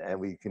 And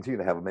we continue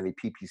to have many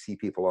PPC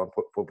people on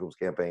For People's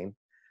Campaign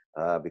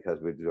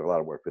because we do a lot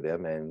of work with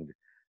them.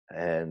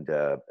 And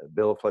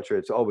Bill Fletcher,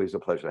 it's always a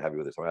pleasure to have you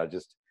with us. I mean,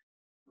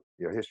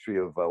 your history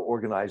of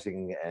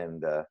organizing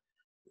and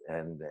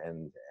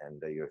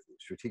your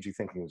strategic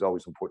thinking is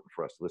always important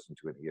for us to listen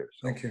to and hear.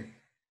 So thank you.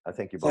 I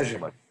thank you both so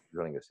much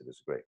for joining us. It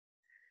is great.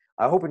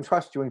 I hope and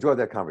trust you enjoyed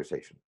that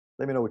conversation.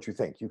 Let me know what you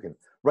think. You can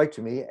write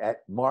to me at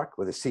Marc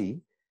with a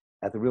C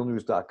at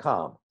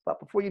therealnews.com. But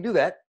before you do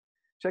that,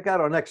 check out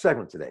our next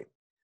segment today.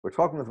 We're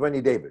talking with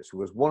Rennie Davis, who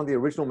was one of the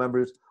original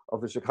members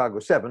of the Chicago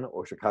 7,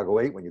 or Chicago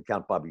 8 when you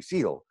count Bobby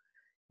Seale.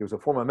 He was a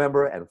former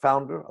member and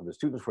founder of the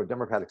Students for a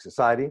Democratic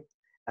Society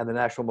and the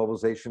National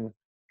Mobilization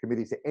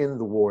Committee to end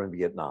the war in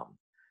Vietnam.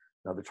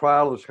 Now, the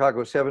trial of the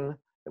Chicago 7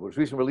 that was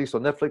recently released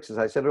on Netflix, as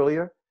I said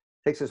earlier,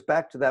 takes us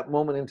back to that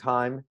moment in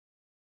time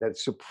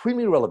that's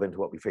supremely relevant to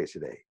what we face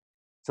today.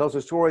 It tells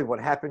the story of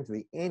what happened to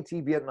the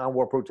anti-Vietnam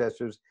War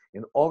protesters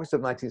in August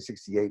of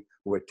 1968,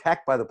 who were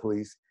attacked by the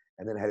police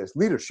and then had his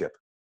leadership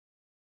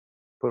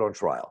put on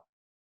trial.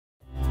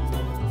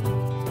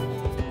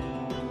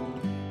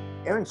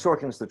 Aaron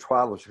Sorkin's The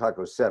Trial of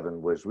Chicago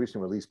 7 was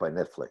recently released by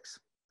Netflix.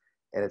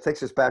 And it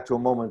takes us back to a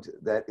moment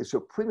that is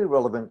supremely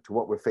relevant to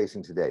what we're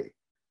facing today. It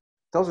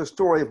tells a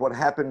story of what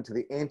happened to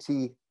the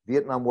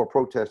anti-Vietnam War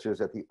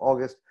protesters at the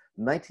August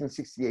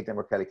 1968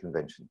 Democratic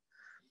Convention.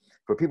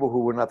 For people who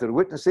were not there to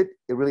witness it,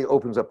 it really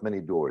opens up many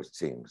doors, it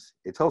seems.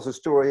 It tells a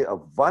story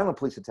of violent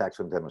police attacks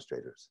on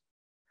demonstrators,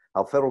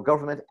 how federal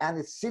government and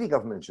its city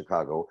government in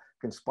Chicago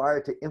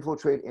conspired to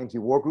infiltrate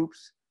anti-war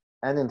groups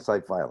and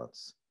incite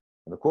violence.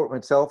 In the courtroom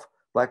itself,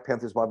 Black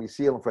Panthers Bobby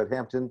Seale and Fred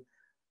Hampton,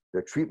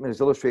 their treatment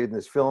is illustrated in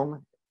this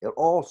film. It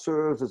all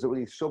serves as a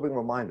really sobering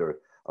reminder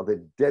of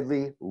the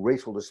deadly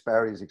racial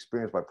disparities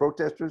experienced by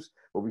protesters,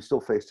 but we still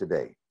face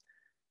today.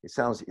 It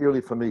sounds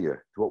eerily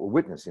familiar to what we're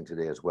witnessing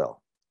today as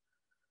well.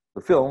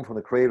 The film, from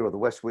the creator of The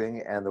West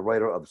Wing and the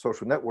writer of The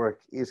Social Network,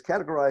 is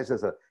categorized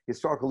as a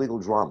historical legal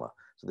drama.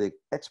 So the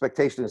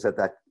expectation is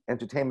that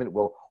entertainment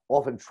will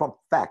often trump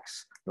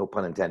facts, no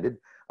pun intended.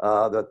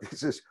 That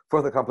this is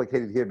further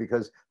complicated here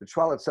because the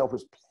trial itself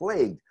was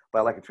plagued by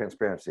a lack of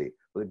transparency,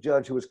 with a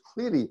judge who was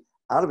clearly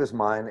out of his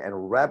mind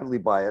and rabidly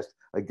biased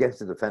against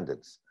the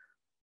defendants.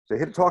 So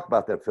here to talk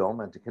about that film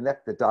and to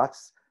connect the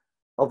dots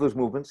of those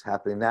movements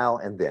happening now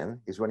and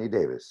then is Rennie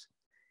Davis.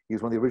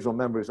 He's one of the original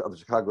members of the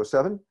Chicago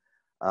 7,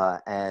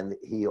 and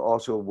he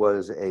also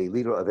was a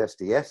leader of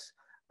SDS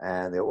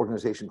and their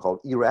organization called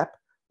ERAP,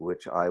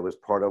 which I was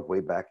part of way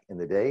back in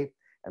the day,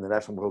 and the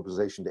National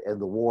Mobilization to End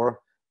the War,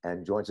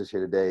 and joins us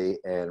here today.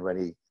 And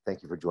Rennie,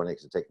 thank you for joining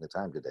us and taking the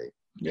time today.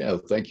 Yeah,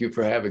 thank you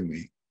for having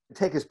me.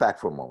 Take us back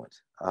for a moment,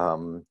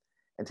 and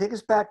take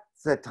us back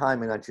to that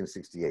time in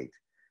 1968,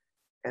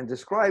 and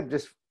describe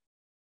just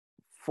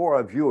for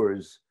our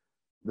viewers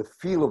the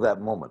feel of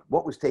that moment,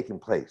 what was taking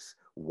place,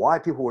 why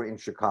people were in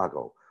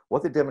Chicago,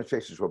 what the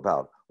demonstrations were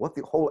about, what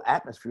the whole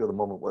atmosphere of the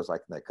moment was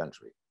like in that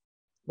country.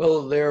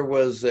 Well, there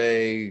was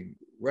a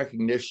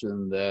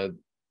recognition that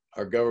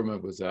our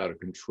government was out of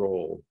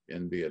control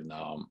in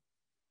Vietnam.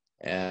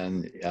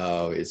 And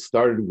it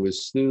started with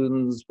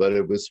students, but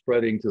it was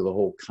spreading to the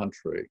whole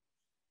country.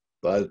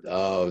 But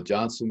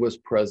Johnson was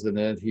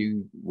president.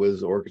 He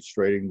was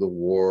orchestrating the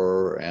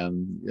war,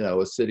 and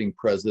a sitting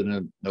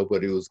president,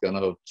 nobody was going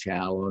to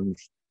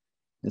challenge.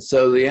 And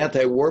so the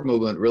anti-war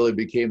movement really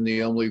became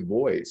the only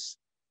voice.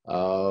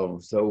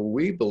 So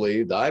I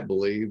believed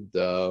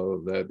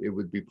that it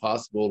would be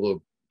possible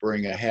to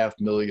bring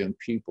 500,000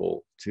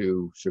 people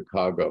to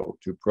Chicago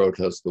to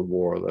protest the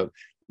war. That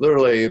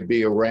literally it'd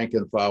be a rank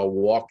and file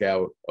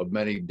walkout of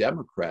many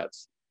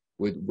Democrats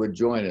would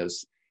join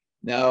us.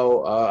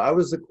 Now, I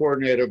was the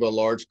coordinator of a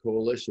large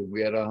coalition.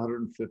 We had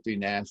 150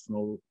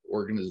 national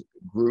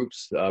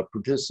groups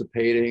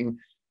participating.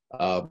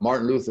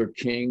 Martin Luther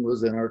King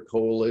was in our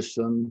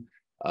coalition.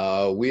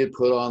 We had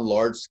put on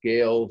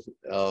large-scale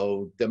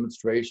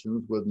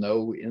demonstrations with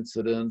no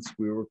incidents.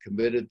 We were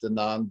committed to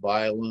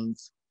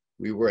nonviolence.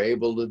 We were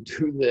able to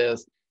do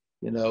this,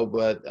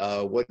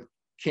 but what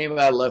came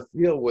out of left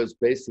field was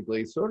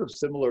basically sort of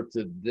similar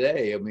to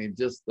today. I mean,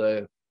 just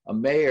a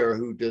mayor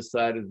who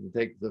decided to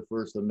take the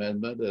First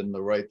Amendment and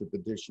the right to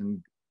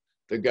petition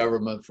the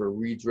government for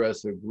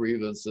redress of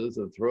grievances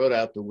and throw it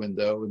out the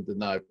window and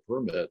deny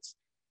permits.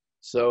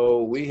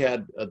 So we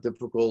had a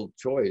difficult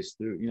choice.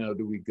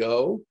 Do we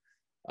go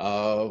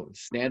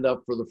stand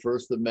up for the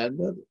First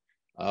Amendment?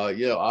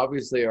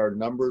 Obviously our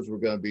numbers were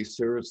going to be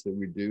seriously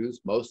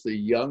reduced, mostly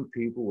young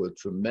people with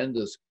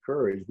tremendous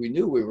courage. We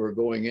knew we were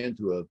going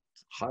into a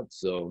hot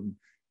zone,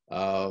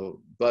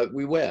 but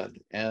we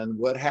went. And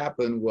what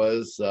happened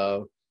was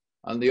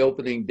on the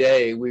opening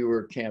day, we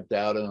were camped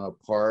out in a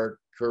park.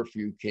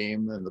 Curfew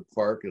came in the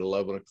park at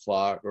 11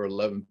 o'clock or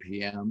 11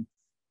 p.m.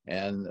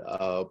 And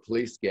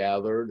police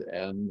gathered,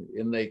 and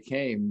in they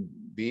came,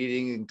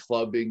 beating and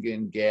clubbing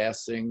and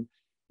gassing.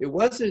 It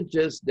wasn't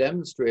just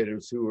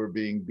demonstrators who were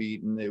being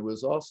beaten, it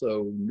was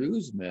also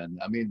newsmen.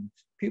 I mean,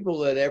 people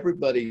that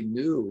everybody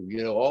knew,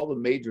 all the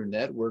major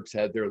networks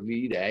had their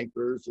lead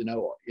anchors, in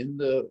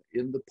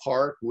the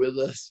park with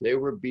us. They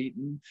were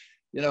beaten.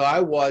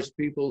 I watched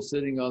people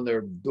sitting on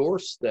their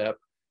doorstep,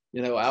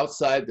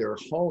 outside their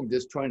home,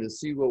 just trying to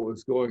see what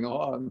was going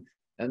on,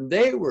 and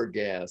they were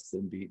gassed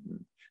and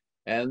beaten.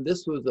 And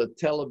this was a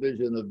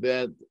television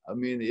event. I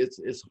mean,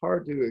 it's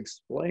hard to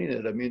explain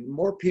it. I mean,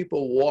 more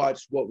people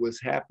watched what was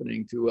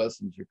happening to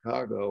us in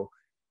Chicago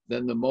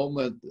than the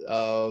moment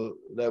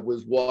that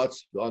was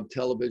watched on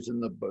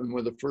television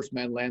when the first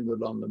man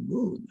landed on the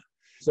moon.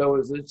 So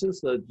it's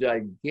just a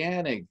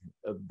gigantic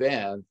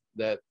event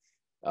that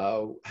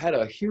had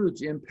a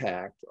huge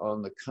impact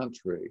on the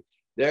country.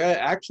 There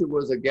actually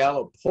was a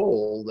Gallup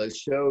poll that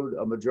showed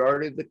a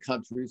majority of the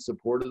country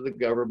supported the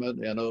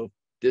government in a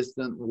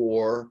distant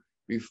war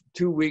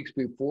 2 weeks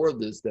before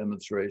this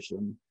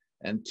demonstration,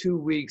 and 2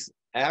 weeks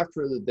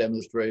after the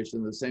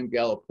demonstration, the same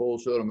Gallup poll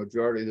showed a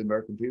majority of the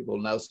American people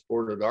now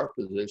supported our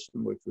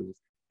position, which was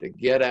to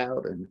get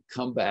out and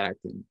come back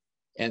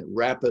and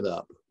wrap it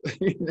up.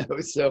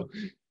 So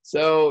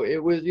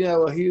it was,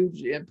 a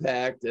huge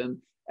impact. And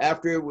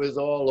after it was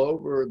all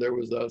over, there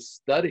was a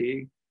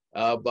study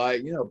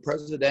by,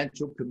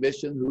 presidential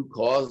commission who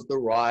caused the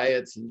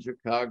riots in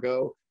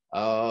Chicago.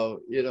 I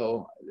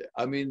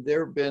mean,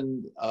 there have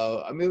been,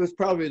 it was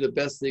probably the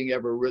best thing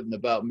ever written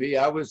about me.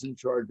 I was in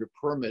charge of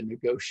permit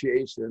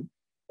negotiation.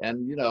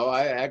 And,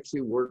 I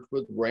actually worked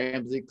with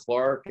Ramsey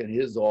Clark and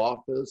his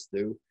office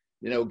to,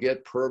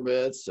 get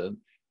permits. And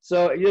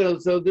so,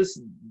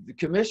 the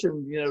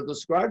commission,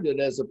 described it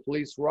as a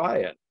police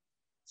riot.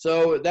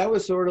 So that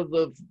was sort of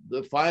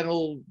the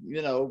final,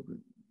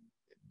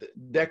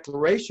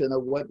 declaration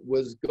of what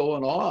was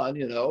going on,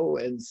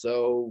 and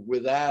so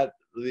with that,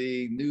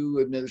 the new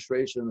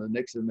administration, the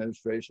Nixon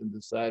administration,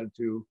 decided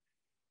to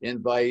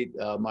invite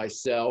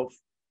myself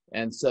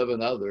and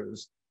 7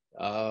 others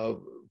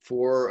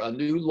for a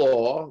new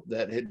law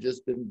that had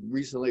just been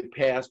recently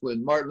passed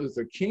when Martin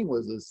Luther King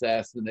was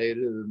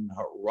assassinated and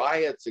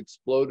riots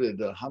exploded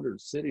in 100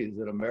 cities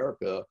in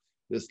America.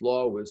 This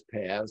law was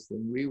passed,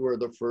 and we were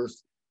the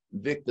first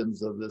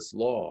victims of this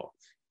law.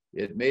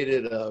 It made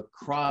it a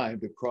crime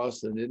to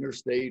cross an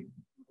interstate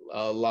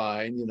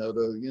line,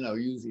 to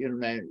use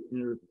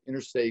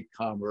interstate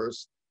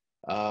commerce,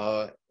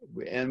 and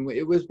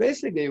it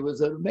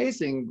was an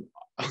amazing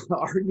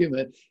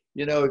argument.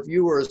 If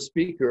you were a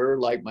speaker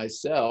like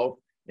myself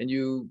and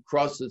you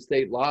crossed the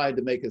state line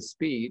to make a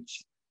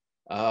speech,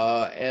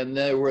 and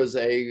there was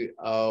a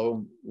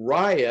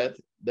riot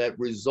that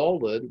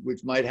resulted,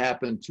 which might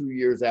happen 2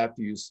 years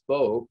after you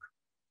spoke.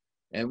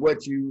 And what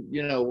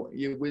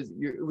it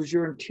was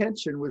your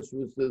intention, which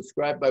was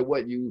described by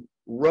what you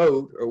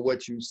wrote or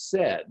what you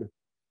said.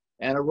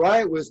 And a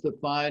riot was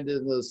defined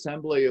in the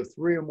assembly of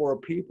 3 or more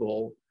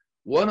people,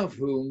 one of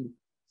whom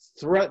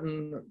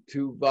threatened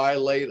to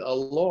violate a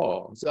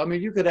law. So, I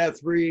mean, you could have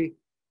 3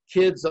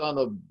 kids on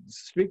a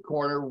street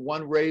corner,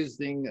 one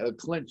raising a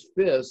clenched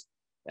fist,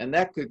 and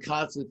that could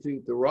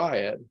constitute the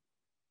riot.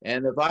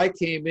 And if I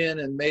came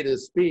in and made a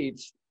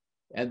speech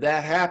and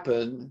that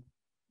happened,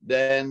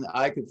 then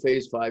I could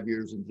face 5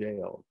 years in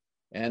jail.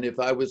 And if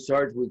I was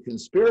charged with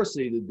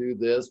conspiracy to do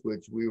this,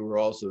 which we were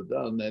also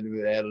done, then we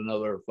would add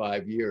another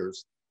 5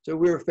 years. So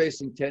we were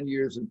facing 10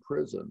 years in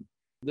prison.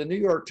 The New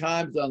York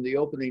Times on the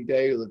opening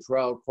day of the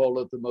trial called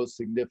it the most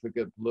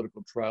significant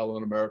political trial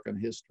in American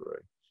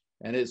history.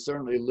 And it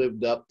certainly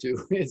lived up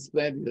to its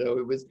then,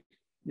 it was,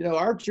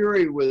 our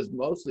jury was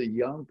mostly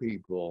young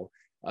people.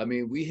 I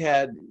mean, we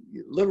had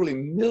literally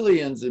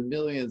millions and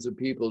millions of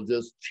people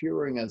just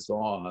cheering us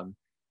on.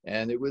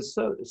 And it was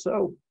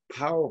so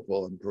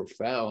powerful and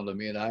profound. I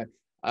mean,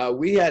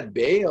 we had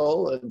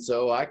bail, and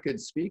so I could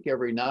speak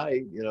every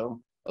night.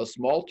 A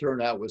small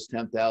turnout was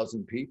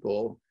 10,000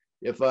 people.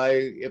 If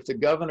the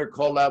governor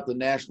called out the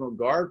National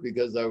Guard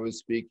because I was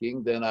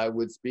speaking, then I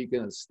would speak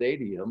in a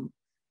stadium,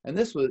 and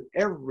this was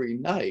every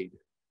night.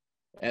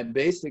 And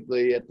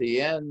basically, at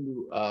the end,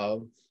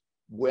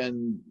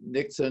 when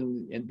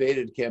Nixon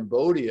invaded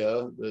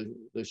Cambodia,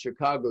 the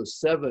Chicago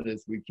 7,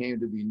 as we came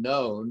to be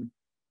known,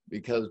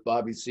 because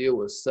Bobby Seale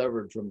was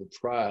severed from the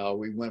trial,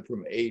 we went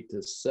from 8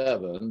 to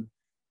 7.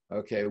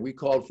 Okay, we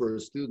called for a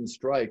student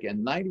strike,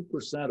 and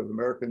 90% of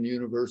American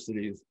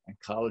universities and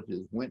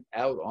colleges went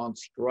out on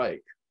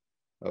strike.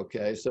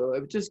 Okay, so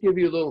it would just give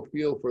you a little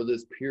feel for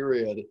this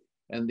period.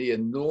 and the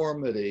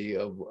enormity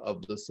of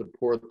the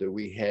support that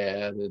we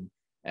had.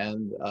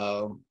 And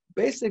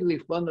basically,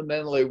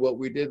 fundamentally, what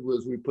we did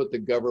was we put the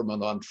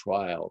government on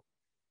trial.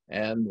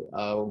 And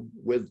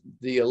with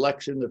the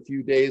election a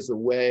few days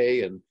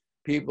away and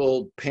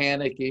people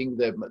panicking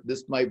that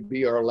this might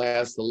be our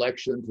last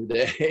election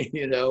today,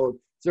 you know,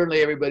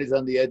 certainly everybody's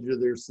on the edge of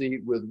their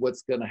seat with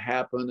what's going to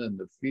happen and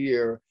the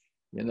fear,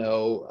 you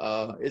know,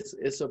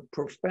 it's a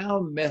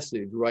profound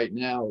message right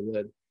now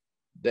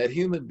that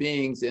human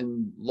beings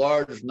in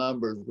large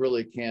numbers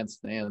really can't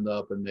stand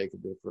up and make a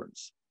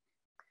difference.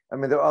 I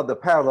mean, the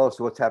parallels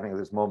to what's happening at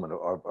this moment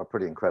are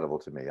pretty incredible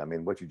to me. I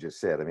mean, what you just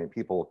said, I mean,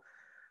 people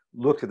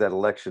looked at that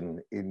election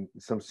in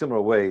some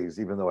similar ways,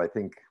 even though I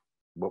think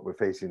what we're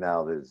facing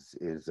now is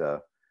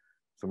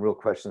some real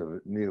question of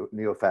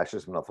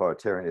neo-fascism and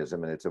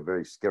authoritarianism, and it's a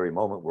very scary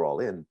moment we're all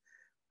in.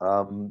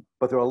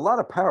 But there are a lot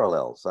of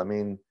parallels. I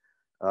mean,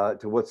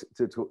 to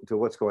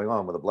what's going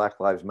on with the Black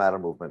Lives Matter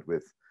movement,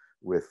 with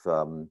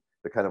the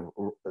kind of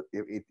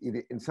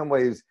in some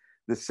ways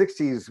the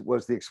 60s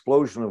was the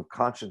explosion of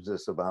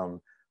consciousness about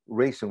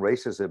race and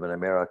racism in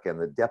America and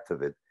the depth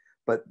of it.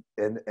 But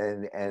and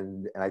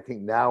I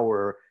think now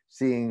we're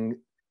seeing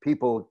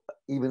people,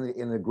 even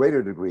in a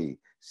greater degree,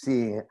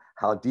 seeing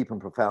how deep and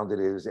profound it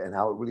is and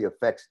how it really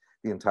affects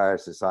the entire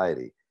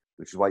society,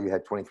 which is why you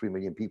had 23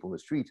 million people in the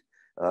street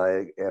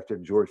after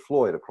George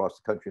Floyd across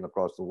the country and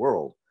across the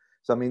world.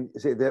 So I mean,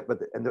 say that,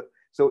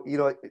 so you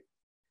know,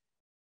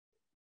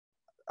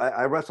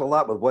 I wrestle a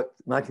lot with what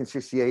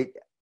 1968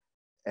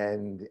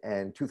 and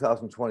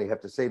 2020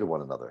 have to say to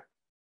one another.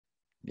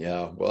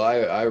 Yeah, well,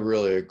 I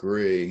really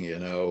agree. You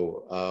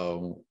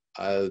know,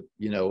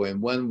 you know,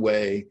 in one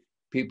way,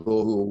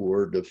 people who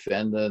were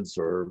defendants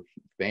or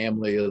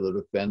family of the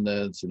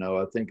defendants, you know,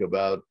 I think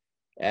about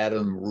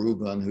Adam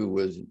Rubin, who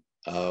was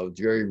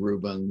Jerry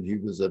Rubin. He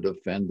was a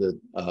defendant.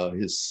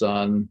 His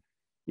son,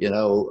 you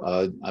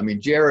know, I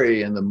mean,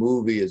 Jerry in the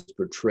movie is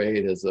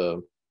portrayed as a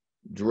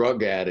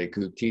drug addict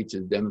who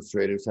teaches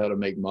demonstrators how to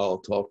make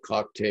Molotov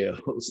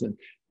cocktails, and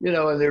you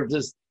know, and they're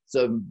just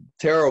some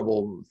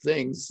terrible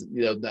things,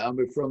 you know. I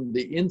mean, from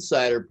the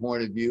insider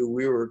point of view,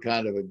 we were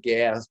kind of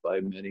aghast by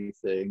many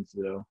things,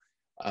 you know.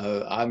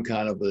 I'm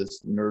kind of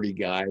this nerdy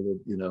guy that,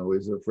 you know,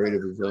 is afraid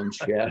of his own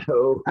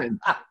shadow, and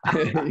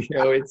you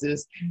know,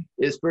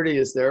 it's pretty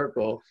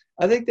hysterical.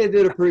 I think they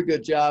did a pretty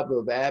good job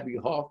of Abby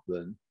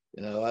Hoffman.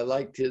 You know, I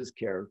liked his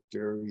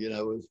character. You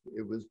know,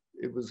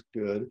 it was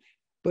good.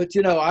 But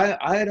you know,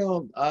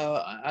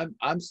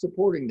 I'm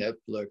supporting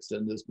Netflix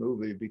in this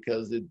movie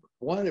because it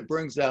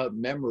brings out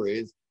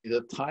memories.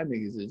 The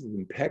timing is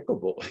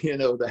impeccable. You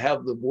know, to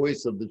have the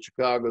voice of the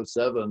Chicago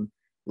 7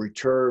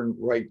 return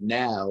right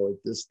now at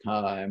this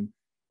time,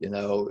 you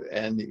know,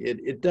 and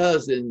it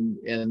does in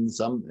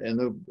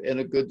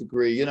a good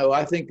degree. You know,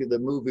 I think the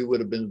movie would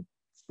have been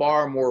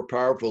far more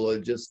powerful if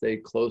it just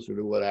stayed closer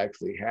to what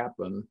actually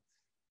happened.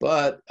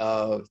 But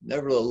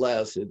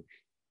nevertheless,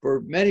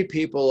 for many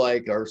people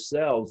like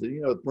ourselves,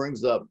 you know, it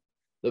brings up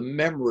the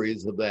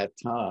memories of that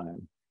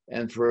time.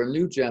 And for a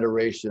new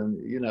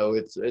generation, you know,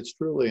 it's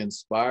truly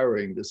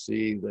inspiring to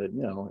see that,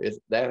 you know,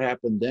 that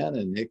happened then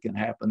and it can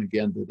happen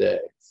again today.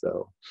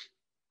 So.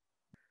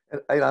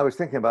 And I was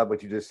thinking about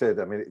what you just said.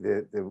 I mean,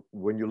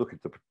 when you look at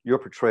your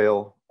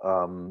portrayal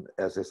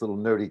as this little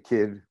nerdy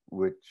kid,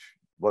 which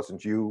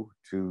wasn't you,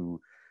 to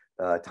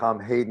Tom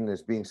Hayden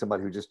as being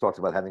somebody who just talked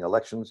about having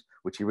elections,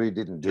 which he really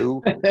didn't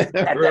do at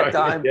that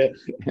time. Yeah.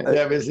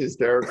 That was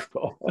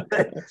hysterical.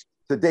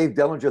 To Dave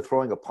Dellinger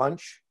throwing a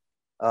punch.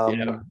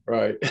 Yeah,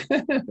 right.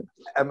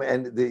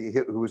 And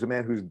who was a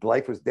man whose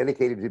life was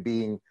dedicated to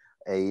being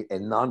a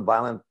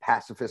nonviolent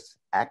pacifist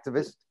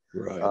activist,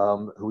 right.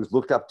 Who was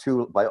looked up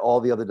to by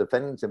all the other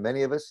defendants and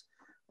many of us,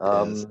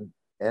 Yes.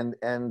 and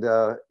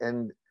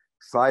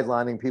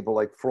sidelining people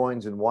like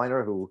Freunds and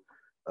Weiner, who,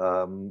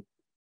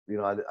 you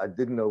know, I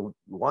didn't know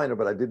Weiner,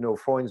 but I did know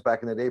Freunds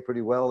back in the day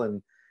pretty well,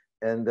 and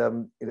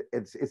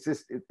it's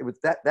just it was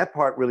that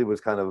part really was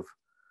kind of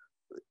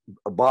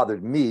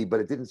bothered me,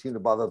 but it didn't seem to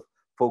bother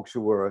folks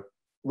who were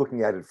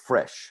looking at it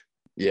fresh.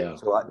 Yeah.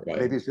 So right.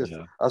 maybe it's just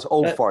us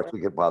old farts we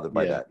get bothered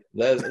by that.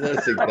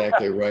 That's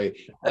exactly right.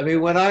 I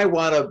mean, when I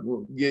want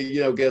to, you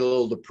know, get a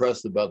little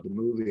depressed about the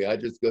movie, I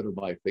just go to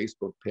my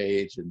Facebook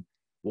page and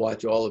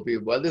watch all the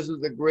people. Well, this is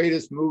the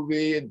greatest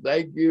movie, and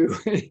thank you.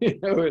 You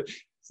know,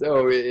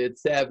 so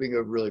it's having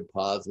a really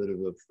positive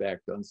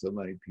effect on so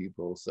many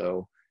people.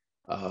 So,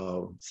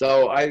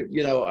 I,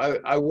 you know,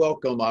 I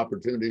welcome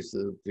opportunities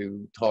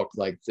to talk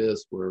like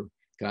this, where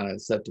kind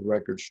of set the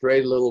record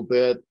straight a little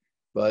bit,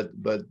 but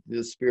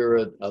the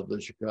spirit of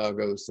the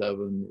Chicago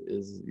 7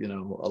 is, you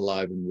know,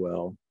 alive and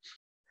well.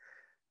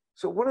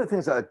 So one of the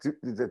things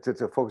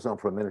to focus on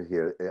for a minute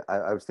here,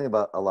 I was thinking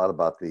a lot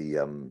about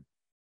the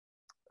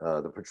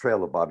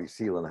portrayal of Bobby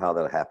Seale and how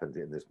that happened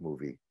in this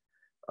movie,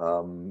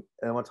 and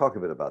I want to talk a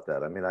bit about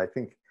that. I mean, I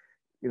think,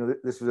 you know,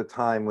 this was a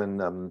time when,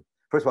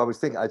 first of all, I was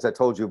thinking, as I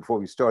told you before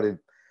we started,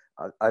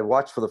 I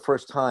watched for the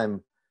first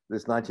time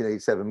this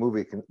 1987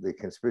 movie, The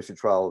Conspiracy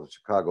Trial of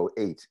Chicago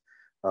 8,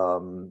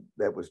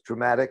 that was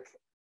dramatic,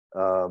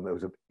 It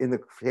was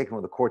taken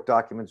with the court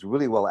documents,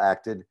 really well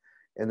acted,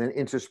 and then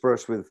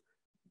interspersed with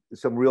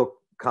some real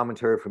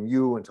commentary from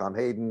you and Tom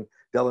Hayden,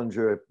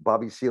 Dellinger,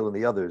 Bobby Seale, and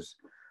the others.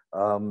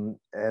 And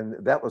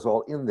that was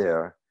all in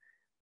there.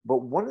 But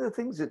one of the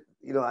things that,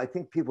 I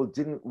think people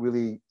didn't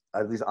really,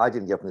 at least I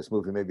didn't get from this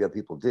movie, maybe other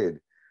people did,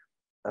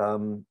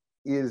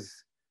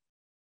 is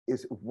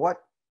what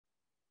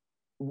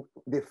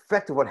the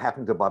effect of what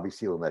happened to Bobby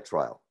Seale in that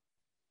trial.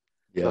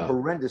 Yeah. The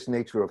horrendous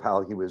nature of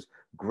how he was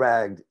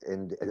gagged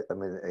and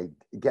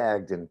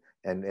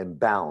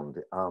bound.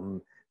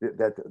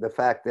 The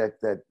fact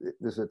that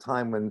there's a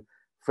time when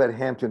Fred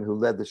Hampton, who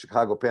led the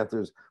Chicago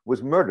Panthers,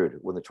 was murdered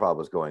when the trial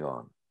was going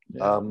on.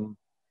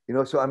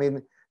 Yeah. So I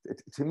mean,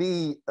 to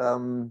me,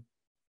 and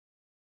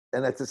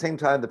at the same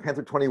time, the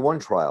Panther 21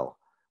 trial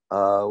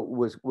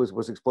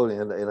was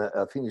exploding, and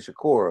Afeni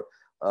Shakur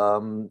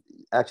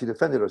actually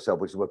defended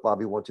herself, which is what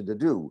Bobby wanted to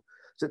do.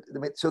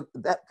 So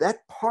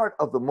that part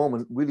of the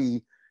moment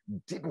really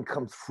didn't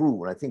come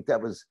through, and I think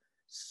that was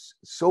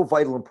so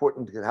vital,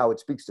 important to how it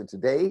speaks to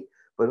today,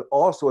 but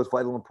also is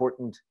vital,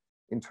 important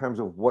in terms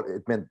of what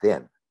it meant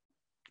then.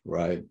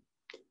 Right.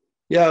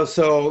 Yeah.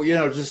 So,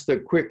 just to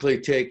quickly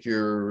take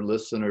your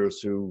listeners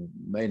who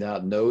may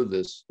not know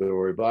this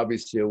story, Bobby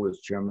Seale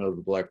was chairman of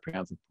the Black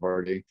Panther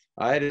Party.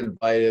 I had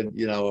invited,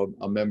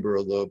 a member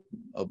of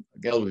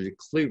Elder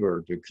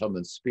Cleaver to come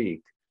and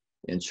speak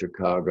in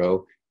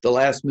Chicago. The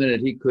last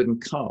minute he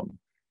couldn't come.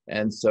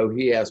 And so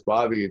he asked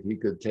Bobby if he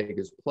could take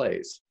his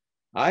place.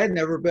 I had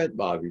never met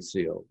Bobby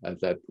Seale at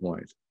that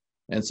point.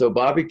 And so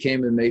Bobby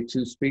came and made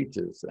 2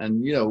 speeches.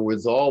 And,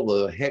 with all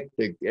the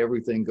hectic,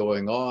 everything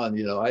going on,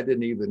 I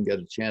didn't even get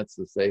a chance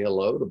to say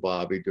hello to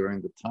Bobby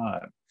during the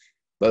time.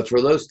 But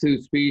for those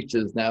 2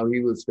 speeches, now he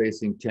was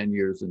facing 10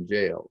 years in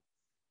jail.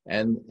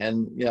 And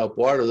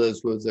part of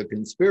this was a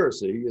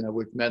conspiracy,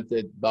 which meant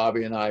that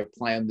Bobby and I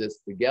planned this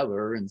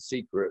together in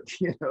secret,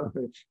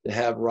 to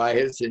have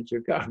riots in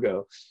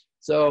Chicago.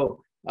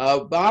 So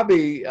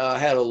Bobby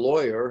had a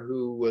lawyer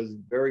who was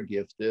very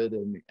gifted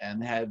and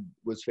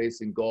was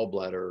facing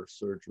gallbladder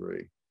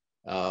surgery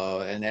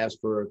and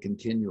asked for a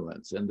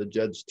continuance, and the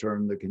judge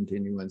turned the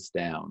continuance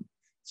down.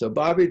 So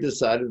Bobby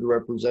decided to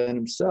represent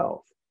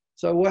himself.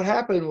 So what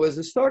happened was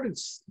it started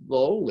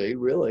slowly,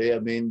 really. I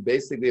mean,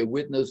 basically a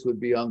witness would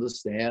be on the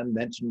stand,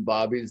 mention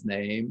Bobby's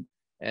name,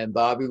 and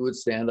Bobby would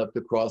stand up to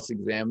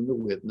cross-examine the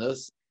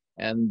witness,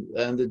 and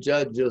the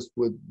judge just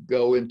would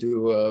go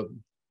into a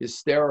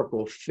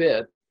hysterical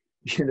fit.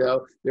 There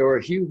were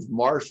huge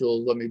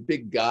marshals,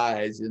 big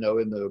guys, in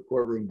the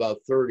courtroom,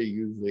 about 30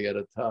 usually at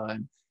a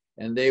time,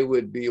 and they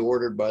would be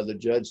ordered by the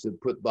judge to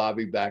put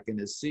Bobby back in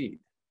his seat.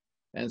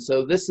 And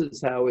so this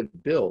is how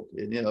it built.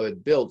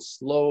 It built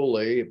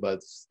slowly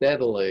but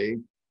steadily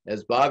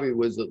as Bobby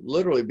was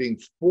literally being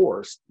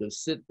forced to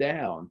sit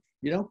down.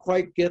 You don't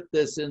quite get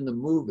this in the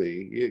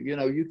movie.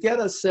 You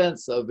get a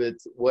sense of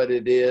what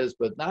it is,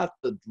 but not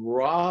the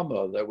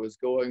drama that was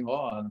going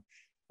on.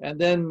 And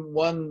then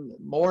one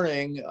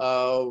morning,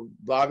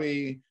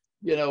 Bobby,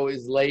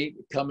 is late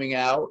coming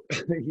out.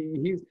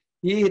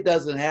 He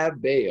doesn't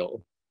have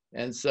bail.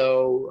 And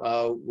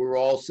so we're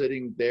all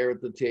sitting there at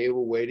the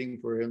table waiting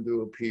for him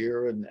to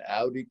appear, and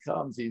out he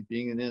comes. He's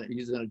in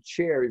a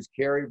chair. He's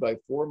carried by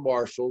 4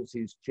 marshals.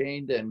 He's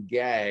chained and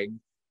gagged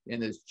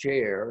in his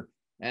chair.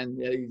 And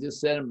he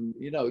just sent him,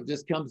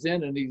 just comes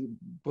in and he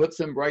puts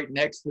him right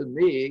next to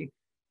me.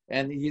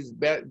 And he's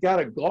got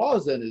a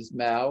gauze in his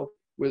mouth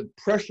with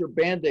pressure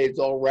Band-Aids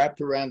all wrapped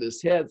around his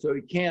head, so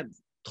he can't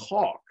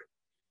talk,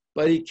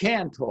 but he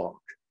can talk.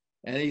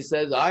 And he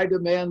says, "I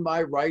demand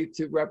my right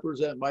to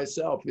represent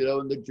myself,"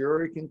 and the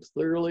jury can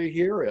clearly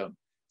hear him.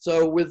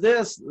 So with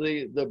this,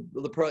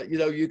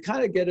 you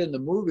kind of get in the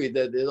movie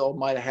that it all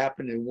might have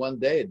happened in one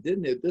day. It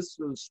didn't. This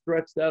was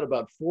stretched out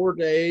about 4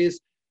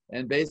 days,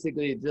 and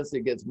basically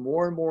it gets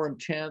more and more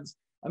intense.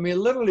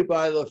 Literally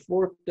by the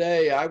 4th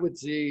day, I would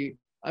see,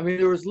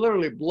 there was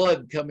literally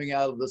blood coming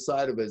out of the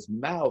side of his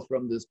mouth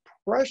from this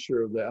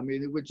pressure that,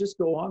 it would just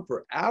go on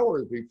for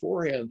hours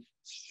beforehand,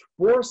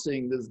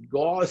 forcing this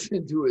gauze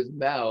into his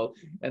mouth,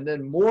 and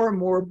then more and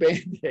more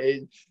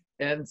Band-Aids,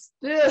 and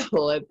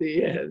still at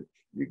the end,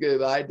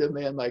 I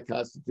demand my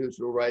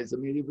constitutional rights.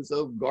 He was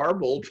so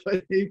garbled,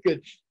 but he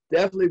could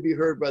definitely be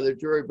heard by the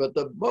jury. But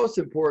the most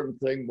important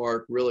thing,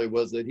 Mark, really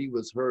was that he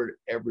was heard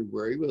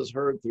everywhere. He was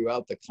heard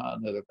throughout the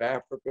continent of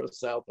Africa,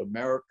 South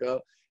America,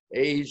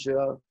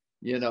 Asia,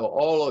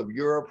 all of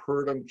Europe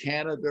heard him,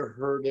 Canada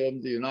heard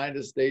him, the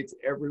United States,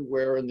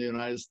 everywhere in the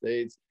United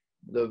States.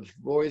 The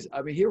voice,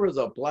 here was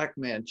a Black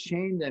man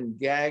chained and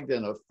gagged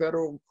in a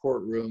federal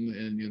courtroom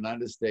in the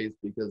United States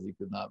because he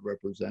could not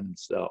represent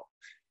himself.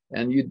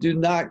 And you do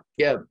not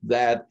get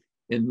that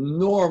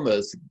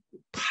enormous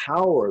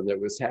power that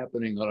was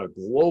happening on a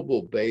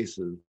global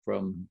basis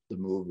from the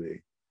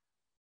movie.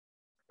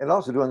 And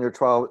also during your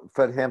trial,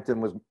 Fred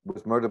Hampton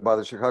was murdered by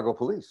the Chicago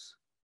police.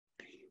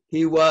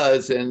 He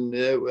was, and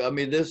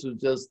this was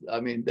just,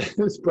 this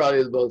was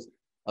probably the most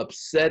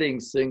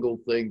upsetting single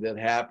thing that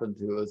happened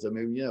to us.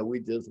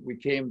 We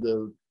came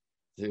to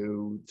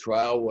to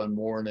trial one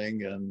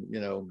morning and, you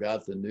know,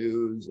 got the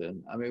news.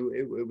 And I mean,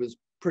 it was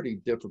pretty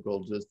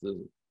difficult just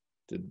to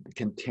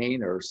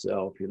contain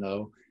ourselves, you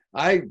know.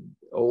 I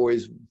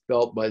always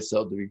felt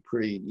myself to be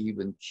pretty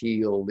even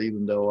keeled,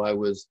 even though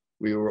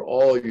we were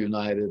all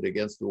united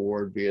against the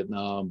war in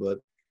Vietnam. But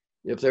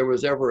if there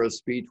was ever a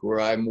speech where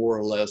I more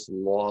or less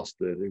lost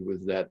it, it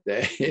was that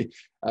day.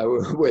 I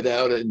went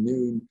out at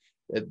noon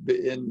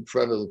in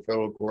front of the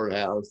federal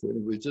courthouse, and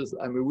it was just,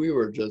 I mean, we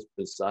were just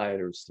beside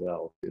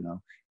ourselves, you know.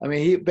 I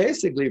mean,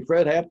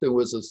 Fred Hampton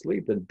was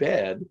asleep in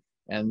bed,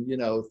 and, you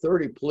know,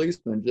 30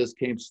 policemen just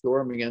came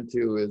storming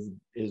into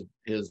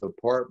his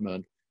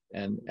apartment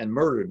and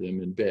murdered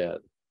him in bed.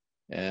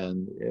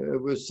 And it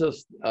was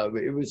just, I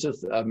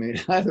mean,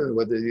 I don't know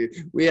what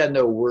we had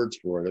no words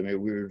for it. I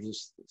mean, we were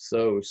just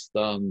so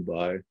stunned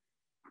by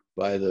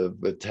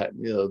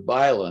the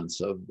violence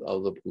of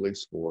the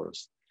police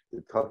force.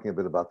 Talking a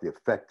bit about the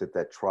effect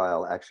that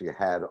trial actually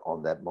had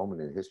on that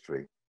moment in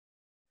history,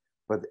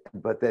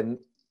 but then,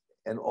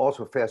 and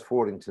also fast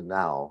forwarding to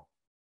now,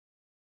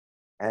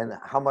 and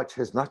how much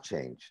has not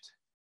changed,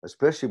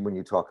 especially when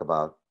you talk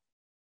about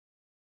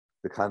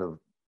the kind of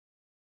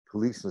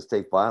police and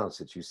state violence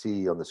that you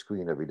see on the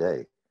screen every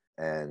day,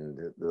 and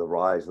the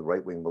rise of the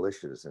right-wing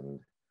militias and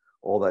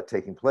all that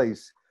taking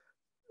place.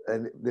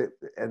 And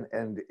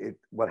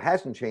what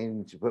hasn't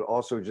changed, but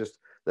also just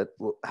that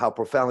how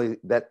profoundly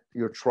that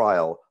your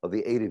trial of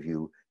the 8 of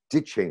you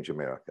did change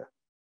America.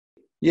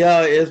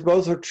 Yeah,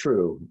 both are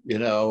true. You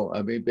know,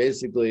 I mean,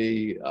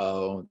 basically,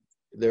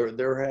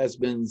 there has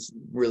been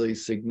really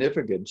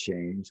significant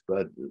change,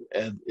 but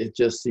it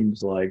just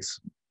seems like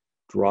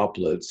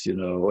droplets. You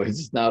know,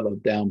 it's not a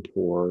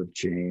downpour of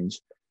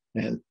change,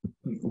 and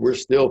we're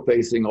still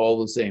facing all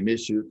the same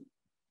issues.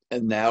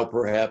 And now,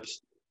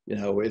 perhaps, you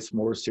know, it's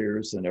more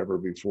serious than ever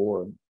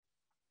before.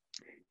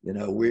 You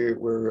know,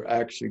 we're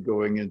actually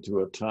going into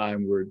a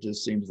time where it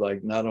just seems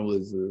like not only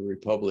is the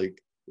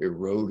republic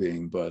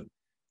eroding, but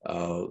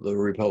the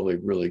republic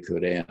really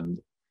could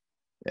end.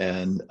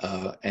 And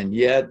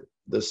yet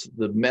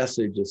the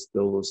message is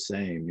still the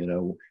same. You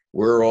know,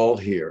 we're all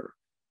here,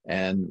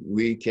 and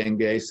we can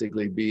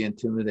basically be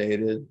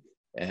intimidated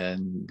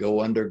and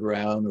go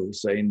underground or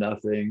say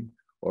nothing,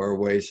 or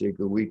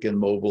basically we can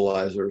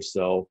mobilize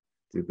ourselves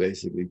to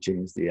basically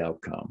change the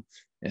outcome.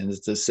 And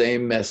it's the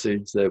same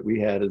message that we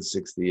had in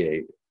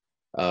 '68.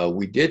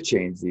 We did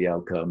change the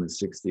outcome in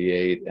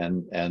 '68,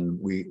 and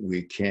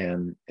we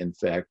can, in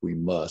fact, we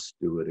must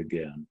do it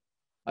again.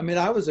 I mean,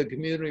 I was a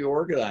community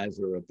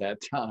organizer at that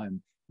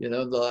time. You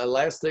know, the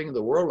last thing in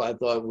the world I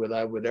thought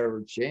I would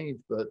ever change,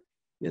 but,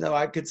 you know,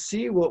 I could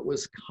see what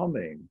was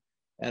coming,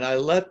 and I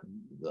let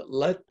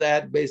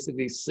that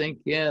basically sink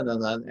in,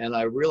 and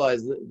I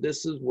realized that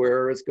this is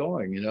where it's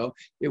going. You know,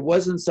 it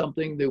wasn't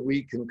something that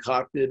we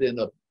concocted in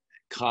a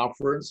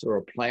conference or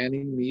a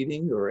planning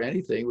meeting or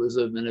anything. It was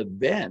an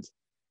event,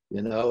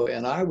 you know.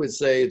 And I would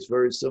say it's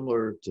very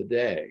similar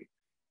today,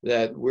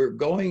 that we're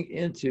going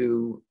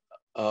into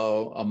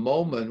a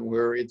moment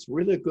where it's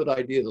really a good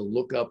idea to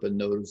look up and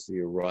notice the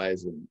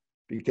horizon,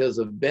 because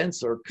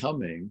events are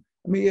coming.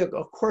 I mean,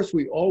 of course,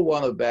 we all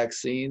want a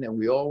vaccine and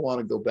we all want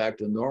to go back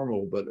to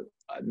normal, but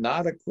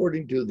not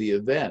according to the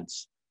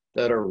events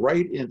that are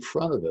right in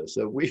front of us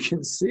that we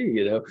can see.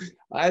 You know,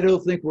 I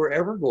don't think we're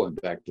ever going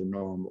back to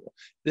normal.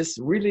 This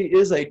really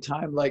is a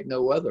time like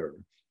no other.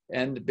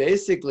 And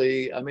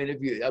basically, I mean,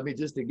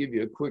 just to give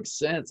you a quick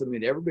sense, I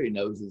mean, everybody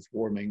knows it's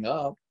warming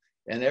up,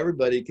 and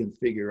everybody can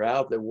figure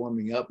out that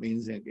warming up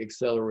means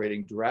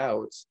accelerating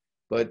droughts.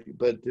 But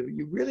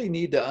you really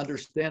need to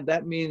understand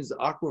that means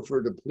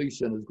aquifer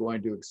depletion is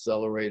going to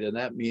accelerate, and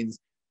that means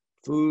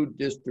food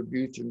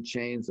distribution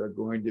chains are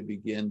going to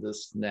begin to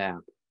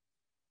snap.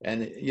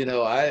 And, you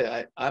know,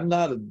 I'm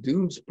not a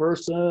dooms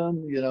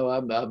person, you know,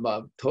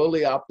 I'm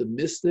totally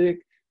optimistic,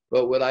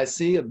 but when I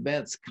see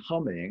events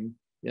coming,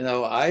 you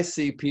know, I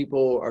see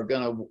people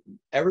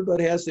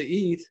everybody has to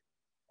eat,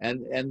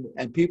 and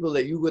people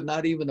that you would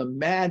not even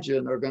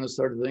imagine are going to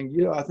start to think,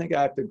 you know, I think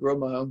I have to grow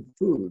my own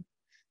food.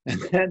 And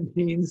that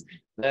means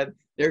that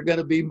they're going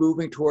to be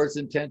moving towards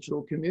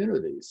intentional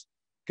communities,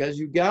 because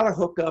you got to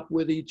hook up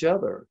with each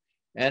other.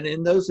 And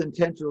in those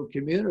intentional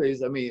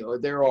communities, I mean,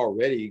 they're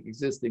already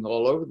existing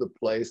all over the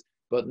place,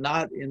 but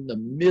not in the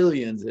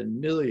millions and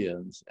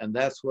millions. And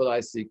that's what I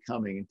see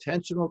coming.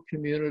 Intentional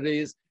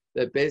communities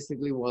that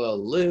basically want to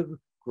live,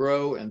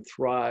 grow, and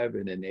thrive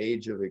in an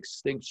age of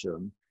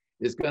extinction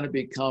is going to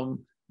become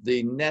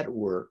the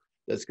network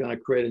that's going to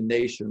create a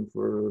nation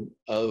for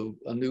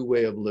a new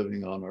way of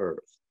living on Earth.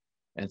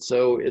 And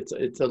so it's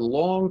a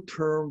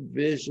long-term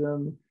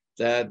vision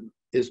that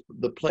is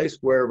the place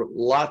where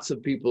lots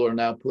of people are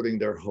now putting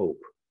their hope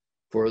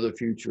for the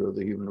future of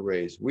the human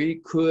race.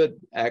 We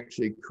could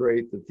actually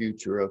create the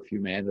future of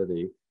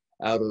humanity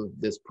out of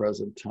this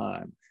present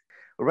time.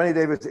 Well, Rennie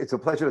Davis, it's a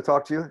pleasure to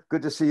talk to you.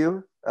 Good to see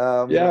you.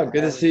 Yeah,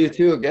 good to see you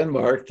too again,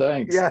 Mark.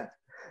 Thanks. Yeah,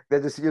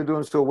 good to see you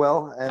doing so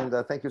well. And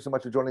thank you so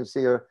much for joining us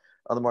here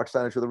on the Marc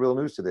Steiner Show, The Real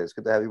News today. It's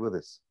good to have you with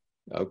us.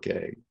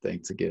 Okay,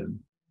 thanks again.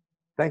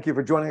 Thank you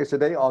for joining us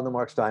today on the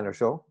Marc Steiner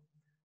Show.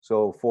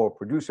 So for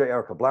producer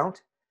Erica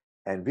Blount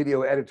and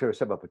video editor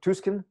Seba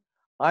Petuskin,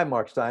 I'm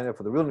Marc Steiner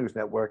for the Real News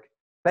Network.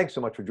 Thanks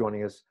so much for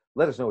joining us.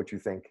 Let us know what you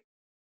think,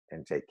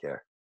 and take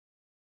care.